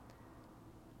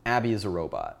Abby is a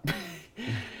robot.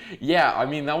 Yeah, I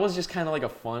mean, that was just kind of like a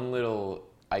fun little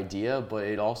idea, but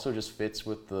it also just fits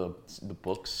with the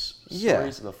book's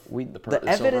stories. The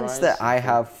evidence that I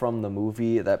have from the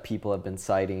movie that people have been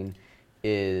citing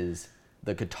is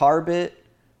the guitar bit,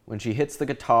 when she hits the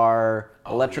guitar,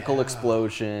 electrical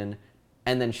explosion,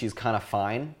 and then she's kind of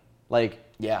fine.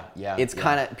 It's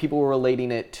kind of, people were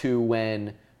relating it to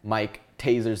when Mike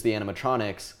tasers the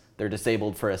animatronics, they're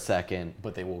disabled for a second,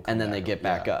 but they will come and then back they get up.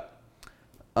 back up.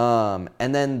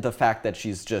 And then the fact that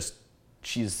she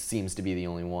seems to be the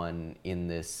only one in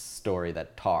this story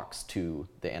that talks to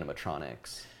the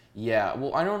animatronics. Yeah,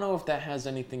 well, I don't know if that has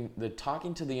anything, the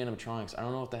talking to the animatronics, I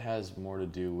don't know if that has more to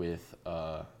do with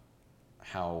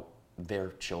how their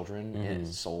children and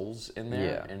souls in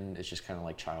there, and it's just kind of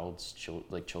like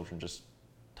children just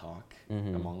talk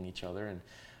among each other,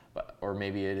 or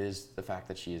maybe it is the fact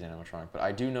that she is animatronic. But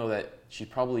I do know that she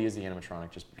probably is the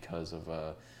animatronic just because of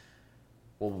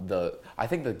I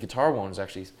think the guitar one is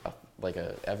actually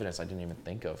a evidence I didn't even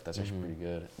think of. That's actually pretty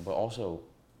good. But also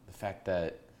the fact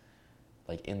that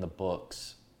in the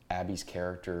books, Abby's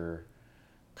character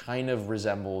kind of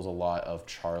resembles a lot of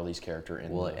Charlie's character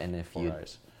in and if Four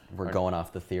Eyes. We're going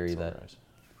off the theory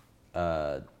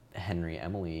that Henry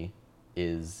Emily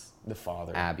is the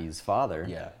father, Abby's father.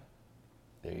 Yeah,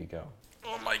 there you go.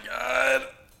 Oh my god.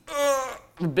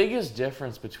 The biggest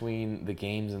difference between the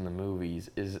games and the movies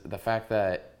is the fact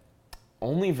that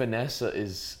only Vanessa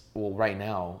is, right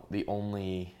now, the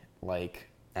only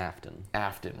Afton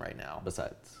right now.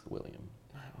 Besides William.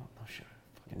 Oh shit,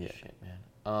 fucking shit,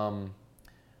 man.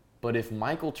 But if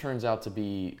Michael turns out to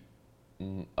be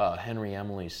Henry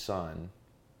Emily's son,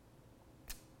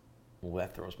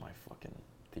 that throws my fucking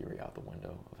theory out the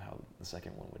window of how the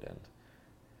second one would end.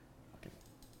 Fucking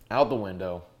out the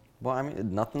window. Well, I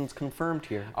mean, nothing's confirmed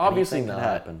here. Obviously Anything not. could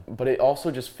happen. But it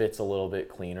also just fits a little bit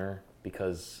cleaner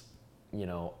because,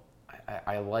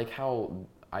 I like how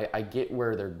I get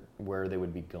where they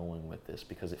would be going with this,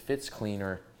 because it fits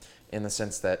cleaner in the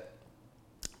sense that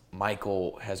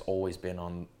Michael has always been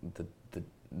on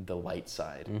the light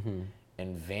side,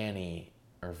 and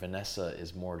Vanessa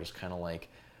is more just kind of like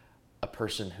a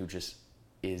person who just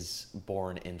is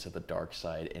born into the dark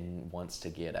side and wants to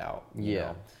get out. You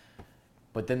know?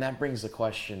 But then that brings the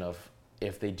question of,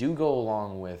 if they do go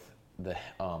along with the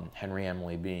Henry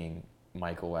Emily being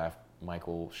Mike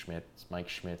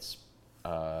Schmidt's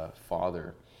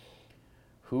father,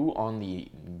 who on the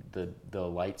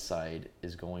light side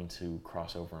is going to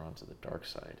cross over onto the dark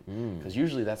side? Because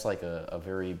usually that's like a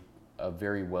very a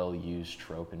very well used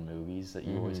trope in movies that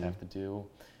you always have to do,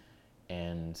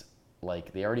 and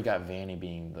like they already got Vanny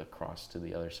being the cross to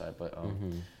the other side, but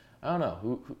I don't know.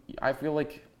 Who I feel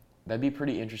like that'd be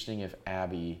pretty interesting if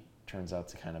Abby turns out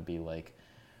to kind of be like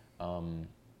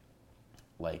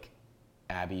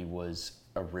Abby was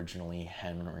originally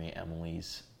Henry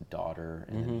Emily's daughter,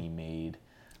 and then he made.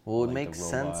 Well, it like, makes the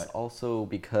sense robot. also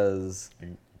because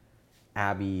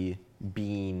Abby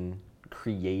being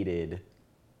created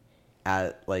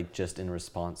at like just in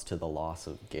response to the loss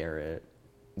of Garrett.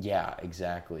 Yeah,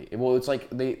 exactly. Well, it's like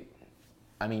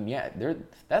I mean, yeah,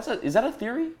 is that a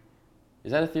theory?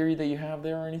 Is that a theory that you have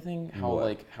there or anything? How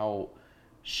What? how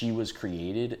she was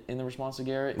created in the response to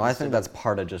Garrett? Well, I instead think of- that's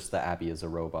part of just the Abby is a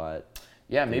robot.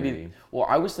 Yeah, maybe. theory. Well,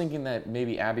 I was thinking that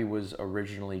maybe Abby was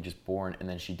originally just born and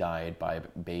then she died by a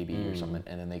baby or something,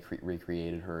 and then they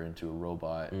recreated her into a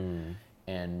robot,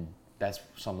 and that's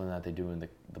something that they do in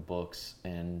the books,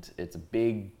 and it's a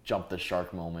big jump the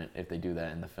shark moment if they do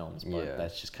that in the films, but Yeah.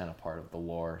 that's just kind of part of the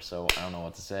lore, so I don't know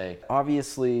what to say.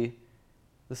 Obviously,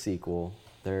 the sequel,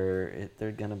 they're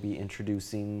gonna be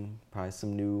introducing probably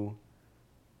some new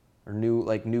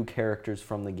characters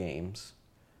from the games.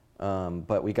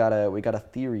 But we got a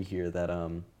theory here that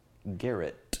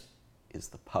Garrett is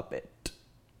the puppet.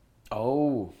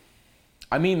 Oh,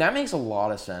 I mean, that makes a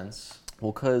lot of sense.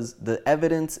 Well, because the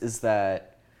evidence is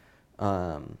that,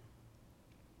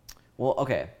 well,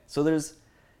 okay, so there's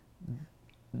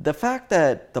the fact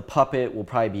that the puppet will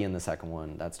probably be in the second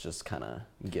one. That's just kind of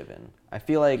given. I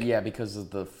feel like, Yeah, because of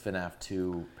the FNAF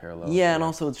 2 parallel. yeah, and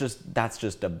also that's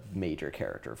just a major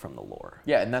character from the lore.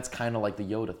 Yeah, and that's kind of like the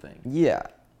Yoda thing. Yeah,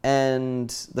 and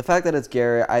the fact that it's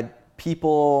Garrett, I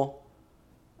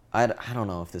don't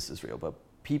know if this is real, but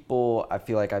people, I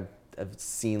feel like I've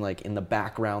seen like in the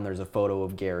background there's a photo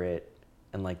of Garrett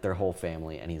and like their whole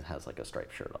family, and he has like a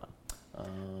striped shirt on.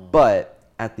 But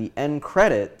at the end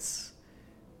credits,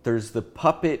 there's the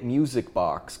puppet music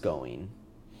box going,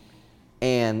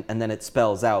 and then it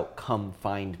spells out "Come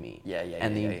find me." Yeah,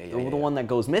 And yeah. the one that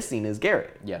goes missing is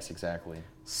Garrett. Yes, exactly.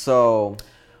 So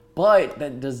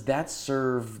But does that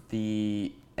serve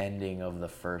the ending of the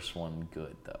first one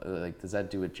good though? Like, does that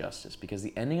do it justice? Because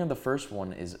the ending of the first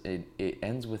one is it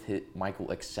ends with Michael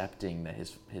accepting that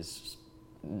his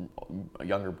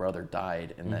younger brother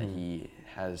died and that he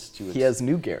has to. he has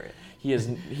new Garrett. He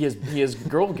has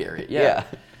girl Garrett. Yeah.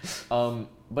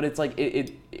 But it's like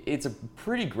it's a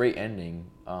pretty great ending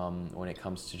when it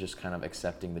comes to just kind of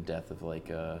accepting the death of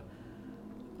like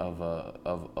of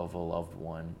a loved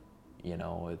one. You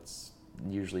know, it's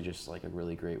usually just like a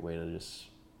really great way to just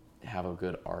have a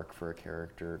good arc for a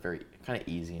character. Very kind of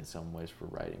easy in some ways for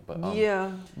writing, but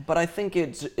Yeah, but I think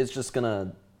it's just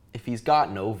gonna, if he's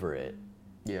gotten over it,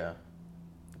 yeah,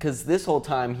 because this whole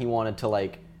time he wanted to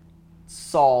like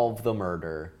solve the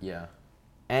murder, yeah,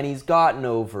 and he's gotten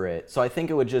over it. So I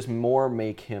think it would just more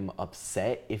make him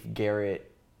upset if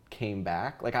Garrett came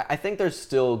back. Like I think there's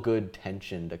still good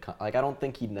tension to come. Like I don't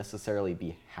think he'd necessarily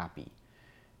be happy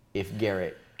if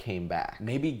Garrett came back.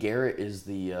 Maybe Garrett is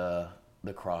the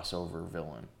crossover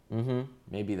villain. Mm-hmm.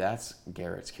 Maybe that's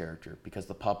Garrett's character, because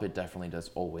the puppet definitely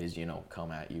does always,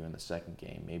 come at you in the second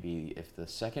game. Maybe if the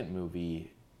second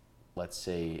movie, let's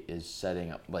say, is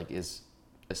setting up, like, is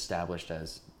established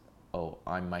as, oh,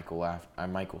 I'm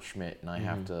Michael Schmidt, and I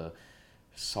have to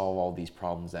solve all these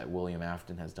problems that William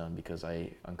Afton has done because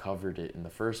I uncovered it in the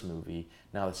first movie.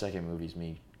 Now the second movie is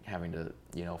me having to,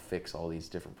 fix all these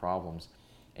different problems.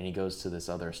 And he goes to this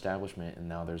other establishment, and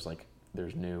now there's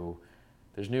new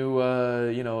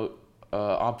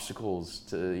obstacles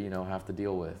to have to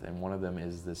deal with, and one of them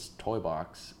is this toy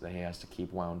box that he has to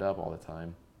keep wound up all the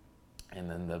time, and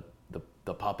then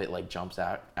the puppet like jumps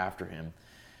out after him.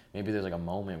 Maybe there's like a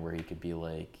moment where he could be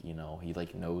like, he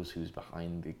like knows who's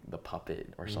behind the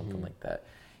puppet or something like that,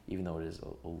 even though it is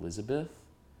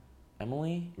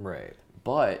Emily. Right.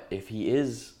 But if he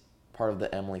is part of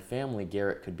the Emily family,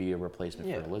 Garrett could be a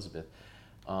replacement for Elizabeth.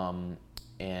 And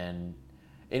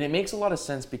it makes a lot of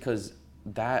sense because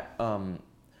that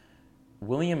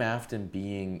William Afton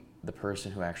being the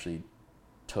person who actually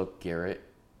took Garrett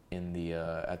in the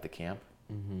at the camp,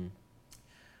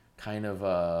 kind of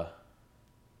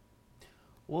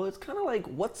Well, it's kind of like,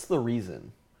 what's the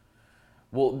reason?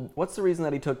 well, What's the reason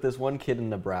that he took this one kid in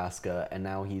Nebraska and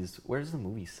now where's the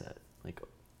movie set? Like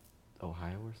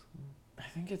Ohio or something? I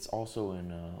think it's also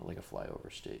in like a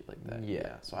flyover state like that.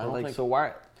 Yeah. So I don't think so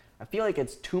why? I feel like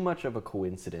it's too much of a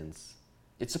coincidence.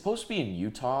 it's supposed to be in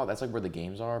Utah. That's like where the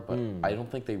games are, but I don't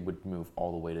think they would move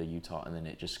all the way to Utah and then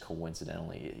it just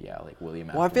coincidentally, like William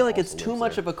Afton. Well, I feel like it's also too lives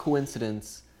much there. of a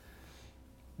coincidence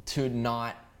to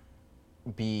not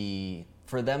be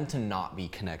for them to not be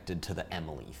connected to the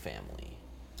Emily family.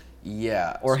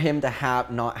 Yeah. Or him to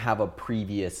not have a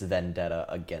previous vendetta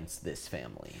against this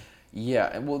family.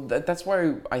 Yeah, well, that's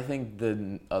why I think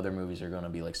the other movies are going to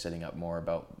be like setting up more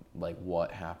about like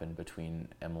what happened between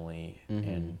Emily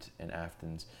and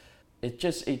Athens.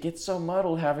 It gets so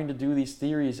muddled having to do these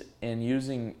theories and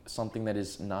using something that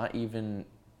is not even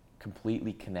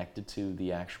completely connected to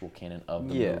the actual canon of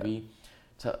the movie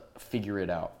to figure it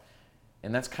out.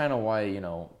 And that's kind of why, you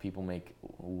know, people make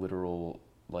literal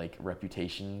like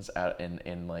reputations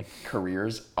and like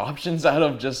careers options out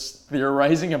of just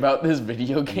theorizing about this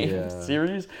video game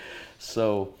series.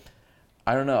 So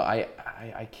I don't know.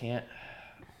 I can't.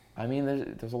 I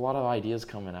mean, there's a lot of ideas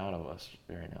coming out of us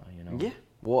right now, you know. Yeah.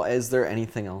 Well, is there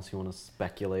anything else you want to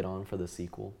speculate on for the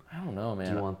sequel? I don't know, man.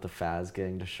 Do you want the Faz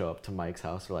gang to show up to Mike's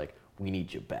house? Or like, we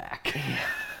need you back.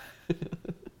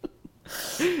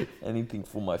 Anything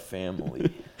for my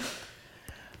family.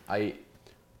 I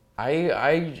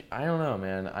don't know,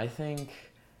 man. I think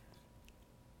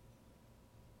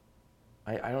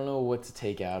I don't know what to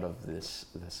take out of this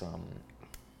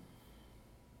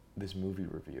movie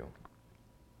review.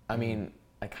 I mean,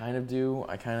 I kind of do.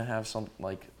 I kind of have some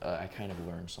like I kind of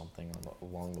learned something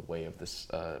along the way of this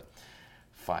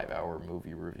 5-hour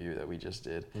movie review that we just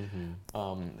did. That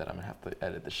I'm gonna have to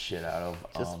edit the shit out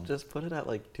of. Just put it at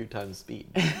like 2 times speed.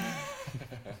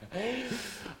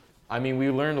 I mean,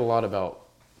 we learned a lot about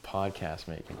podcast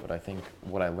making, but I think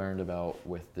what I learned about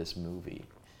with this movie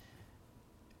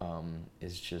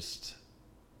is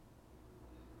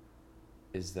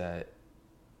that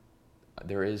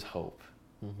there is hope.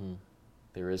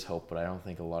 There is hope, but I don't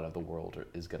think a lot of the world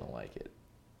is gonna like it.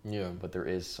 Yeah. But there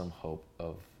is some hope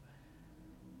of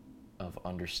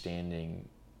understanding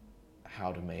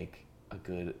how to make a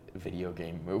good video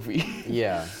game movie.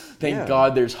 Yeah. Thank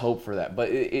God there's hope for that. But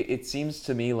it seems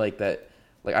to me like that,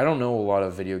 like I don't know a lot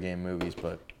of video game movies,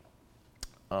 but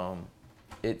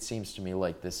it seems to me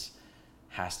like this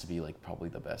has to be like probably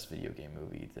the best video game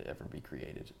movie to ever be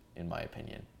created, in my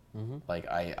opinion. Like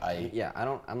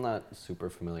I'm not super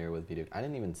familiar with video. I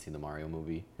didn't even see the Mario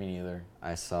movie. Me neither.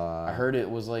 I heard it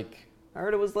was like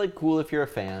cool if you're a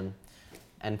fan,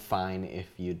 and fine if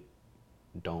you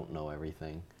don't know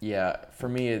everything. Yeah, for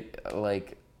me, it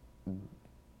like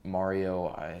Mario.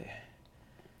 I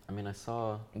mean, I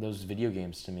saw those video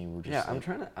games to me were just. Yeah,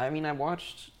 I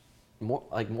watched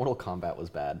Mortal Kombat was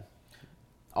bad.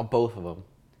 Both of them.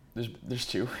 There's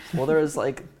 2. Well, there is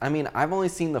I've only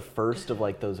seen the first of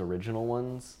like those original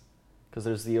ones, because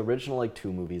there's the original like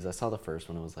 2 movies. I saw the first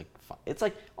one. It was like fun. It's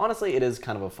like honestly, it is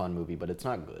kind of a fun movie, but it's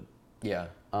not good. Yeah.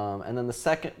 And then the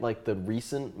second, like the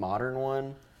recent modern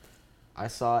one, I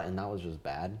saw, and that was just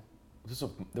bad.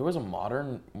 There was a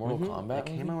modern Mortal Kombat.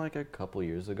 It came out like a couple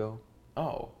years ago.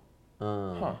 Oh.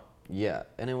 Yeah,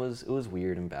 and it was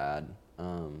weird and bad.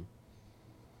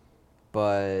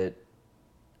 But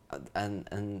and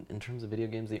in terms of video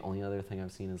games, the only other thing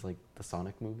I've seen is like the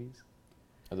Sonic movies.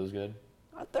 Are those good?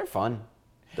 They're fun.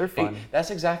 They're fun. Hey,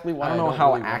 that's exactly why I don't know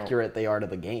how accurate they are to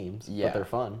the games, but they're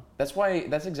fun.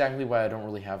 That's exactly why I don't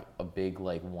really have a big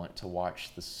like want to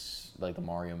watch this like the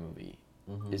Mario movie.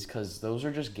 Is because those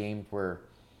are just games where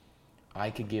I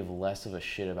could give less of a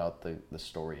shit about the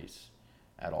stories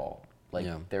at all.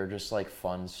 Like they're just like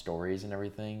fun stories and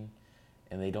everything,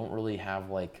 and they don't really have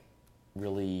like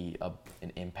really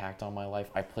an impact on my life.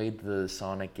 I played the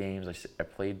Sonic games. I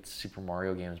played Super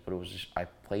Mario games, but it was just I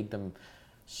played them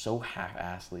so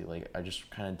half-assedly. Like I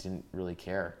just kind of didn't really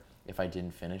care if I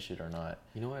didn't finish it or not.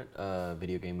 You know what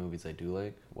video game movies I do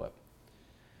like? What?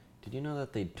 Did you know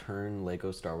that they turned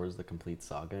Lego Star Wars: The Complete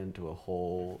Saga into a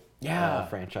whole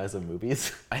franchise of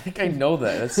movies? I think I know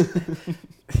that.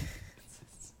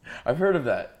 I've heard of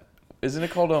that. Isn't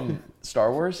it called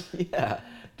Star Wars? Yeah.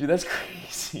 Dude, that's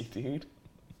crazy, dude.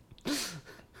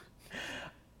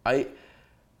 The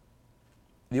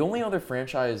only other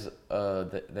franchise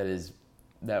that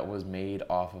was made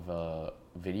off of a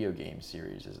video game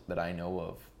series that I know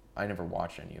of. I never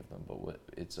watched any of them, but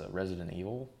it's Resident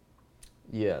Evil.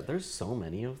 Yeah, there's so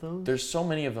many of those. There's so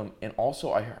many of them, and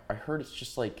also I heard it's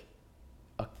just like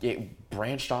it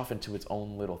branched off into its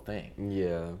own little thing.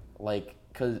 Yeah. Like,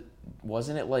 cause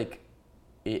wasn't it like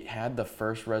it had the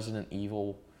first Resident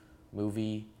Evil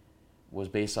movie was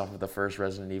based off of the first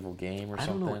Resident Evil game or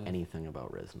something? I don't know anything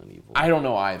about Resident Evil. I don't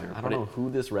know either. I don't know who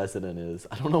this Resident is.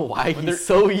 I don't know why he's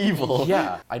so evil.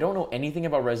 Yeah, I don't know anything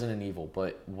about Resident Evil,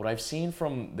 but what I've seen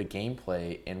from the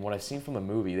gameplay and what I've seen from the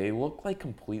movie, they look like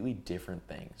completely different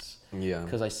things. Yeah.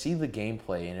 Because I see the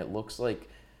gameplay and it looks like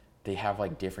they have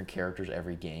like different characters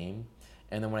every game.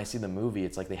 And then when I see the movie,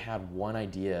 it's like they had one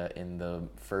idea in the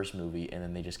first movie, and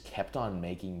then they just kept on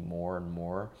making more and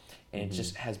more, and it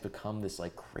just has become this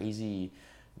like crazy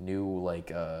new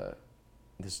like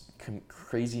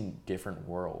crazy different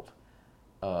world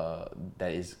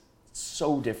that is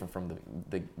so different from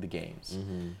the games.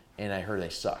 And I heard they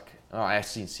suck. Oh, I've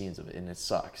seen scenes of it, and it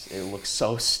sucks. It looks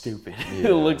so stupid.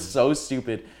 It looks so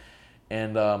stupid,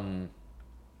 and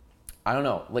I don't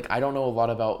know. Like, I don't know a lot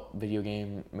about video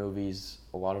game movies.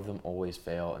 A lot of them always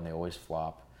fail, and they always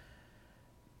flop.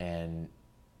 And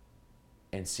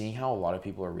seeing how a lot of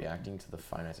people are reacting to the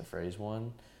Five Nights at Freddy's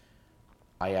one,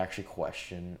 I actually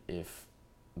question if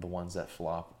the ones that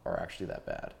flop are actually that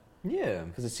bad. Yeah.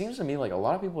 Because it seems to me like a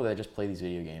lot of people that just play these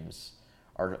video games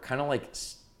are kind of like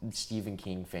Stephen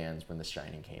King fans when The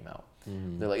Shining came out.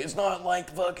 They're like, it's not like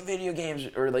the fucking video games,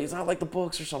 or like it's not like the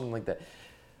books or something like that.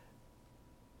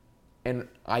 And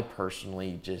I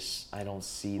personally I don't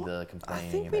see the complaining. I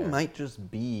think we might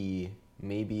just be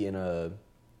maybe in a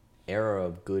era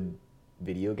of good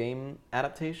video game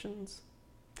adaptations.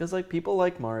 Because, like, people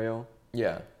like Mario.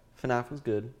 Yeah. FNAF was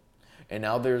good. And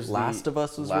now there's Last of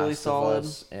Us was really solid. Last of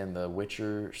Us and the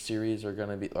Witcher series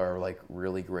are like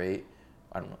really great.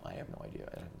 I don't know. I have no idea.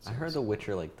 I heard The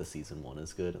Witcher, like, the season 1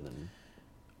 is good, and then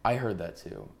I heard that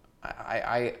too.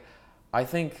 I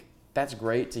think that's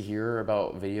great to hear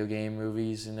about video game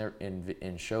movies and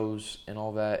in shows and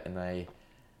all that, and it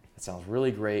sounds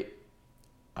really great.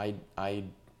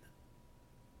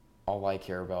 All I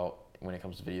care about when it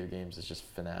comes to video games is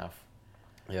just FNAF.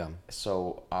 yeah.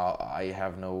 So I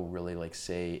have no really like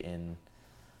say in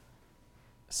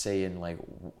like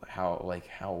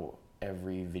how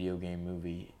every video game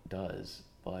movie does,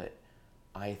 but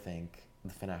I think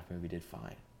the FNAF movie did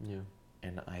fine. Yeah.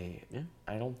 And I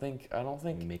don't think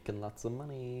Making lots of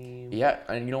money. yeah,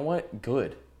 and you know what?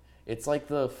 Good. It's like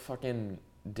the fucking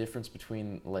difference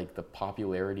between like the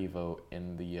popularity vote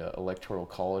and the electoral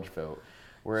college vote,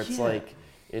 where it's like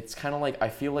it's kind of like I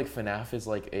feel like FNAF is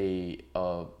like a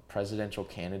presidential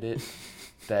candidate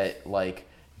that like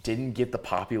didn't get the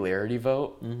popularity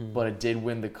vote, but it did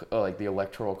win the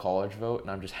electoral college vote,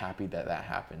 and I'm just happy that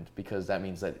happened, because that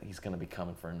means that he's gonna be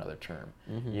coming for another term,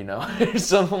 you know, or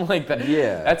something like that.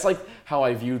 Yeah, that's like how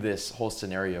I view this whole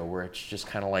scenario, where it's just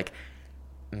kind of like,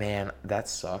 man, that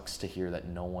sucks to hear that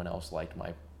no one else liked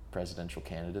my presidential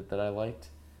candidate that I liked,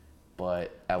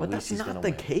 but at least he's gonna win. But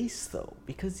that's not the case though,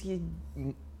 because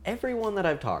everyone that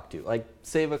I've talked to, like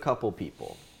save a couple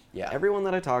people, everyone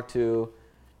that I talked to,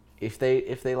 if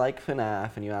they like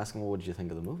FNAF and you ask them, well, what did you think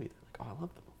of the movie? They're like, oh, I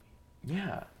love the movie.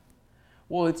 Yeah.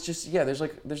 Well, it's just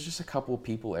there's just a couple of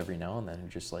people every now and then who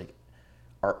just like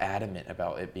are adamant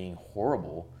about it being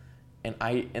horrible, and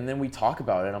then we talk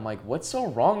about it, and I'm like, what's so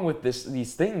wrong with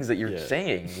these things that you're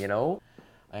saying, you know?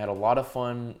 I had a lot of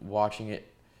fun watching it.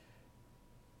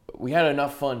 We had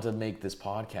enough fun to make this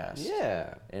podcast.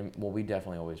 Yeah. And well, we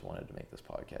definitely always wanted to make this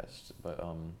podcast, but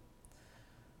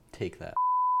take that.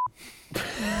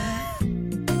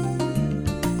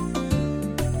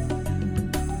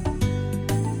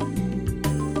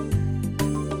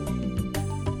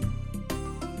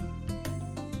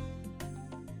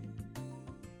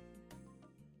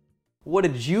 What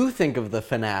did you think of the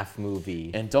FNAF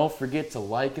movie? And don't forget to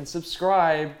like and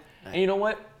subscribe. And you know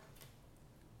what?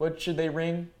 What should they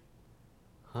ring?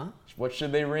 Huh? What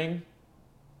should they ring?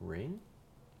 Ring?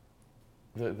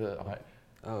 The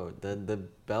the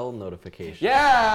bell notification. Yeah!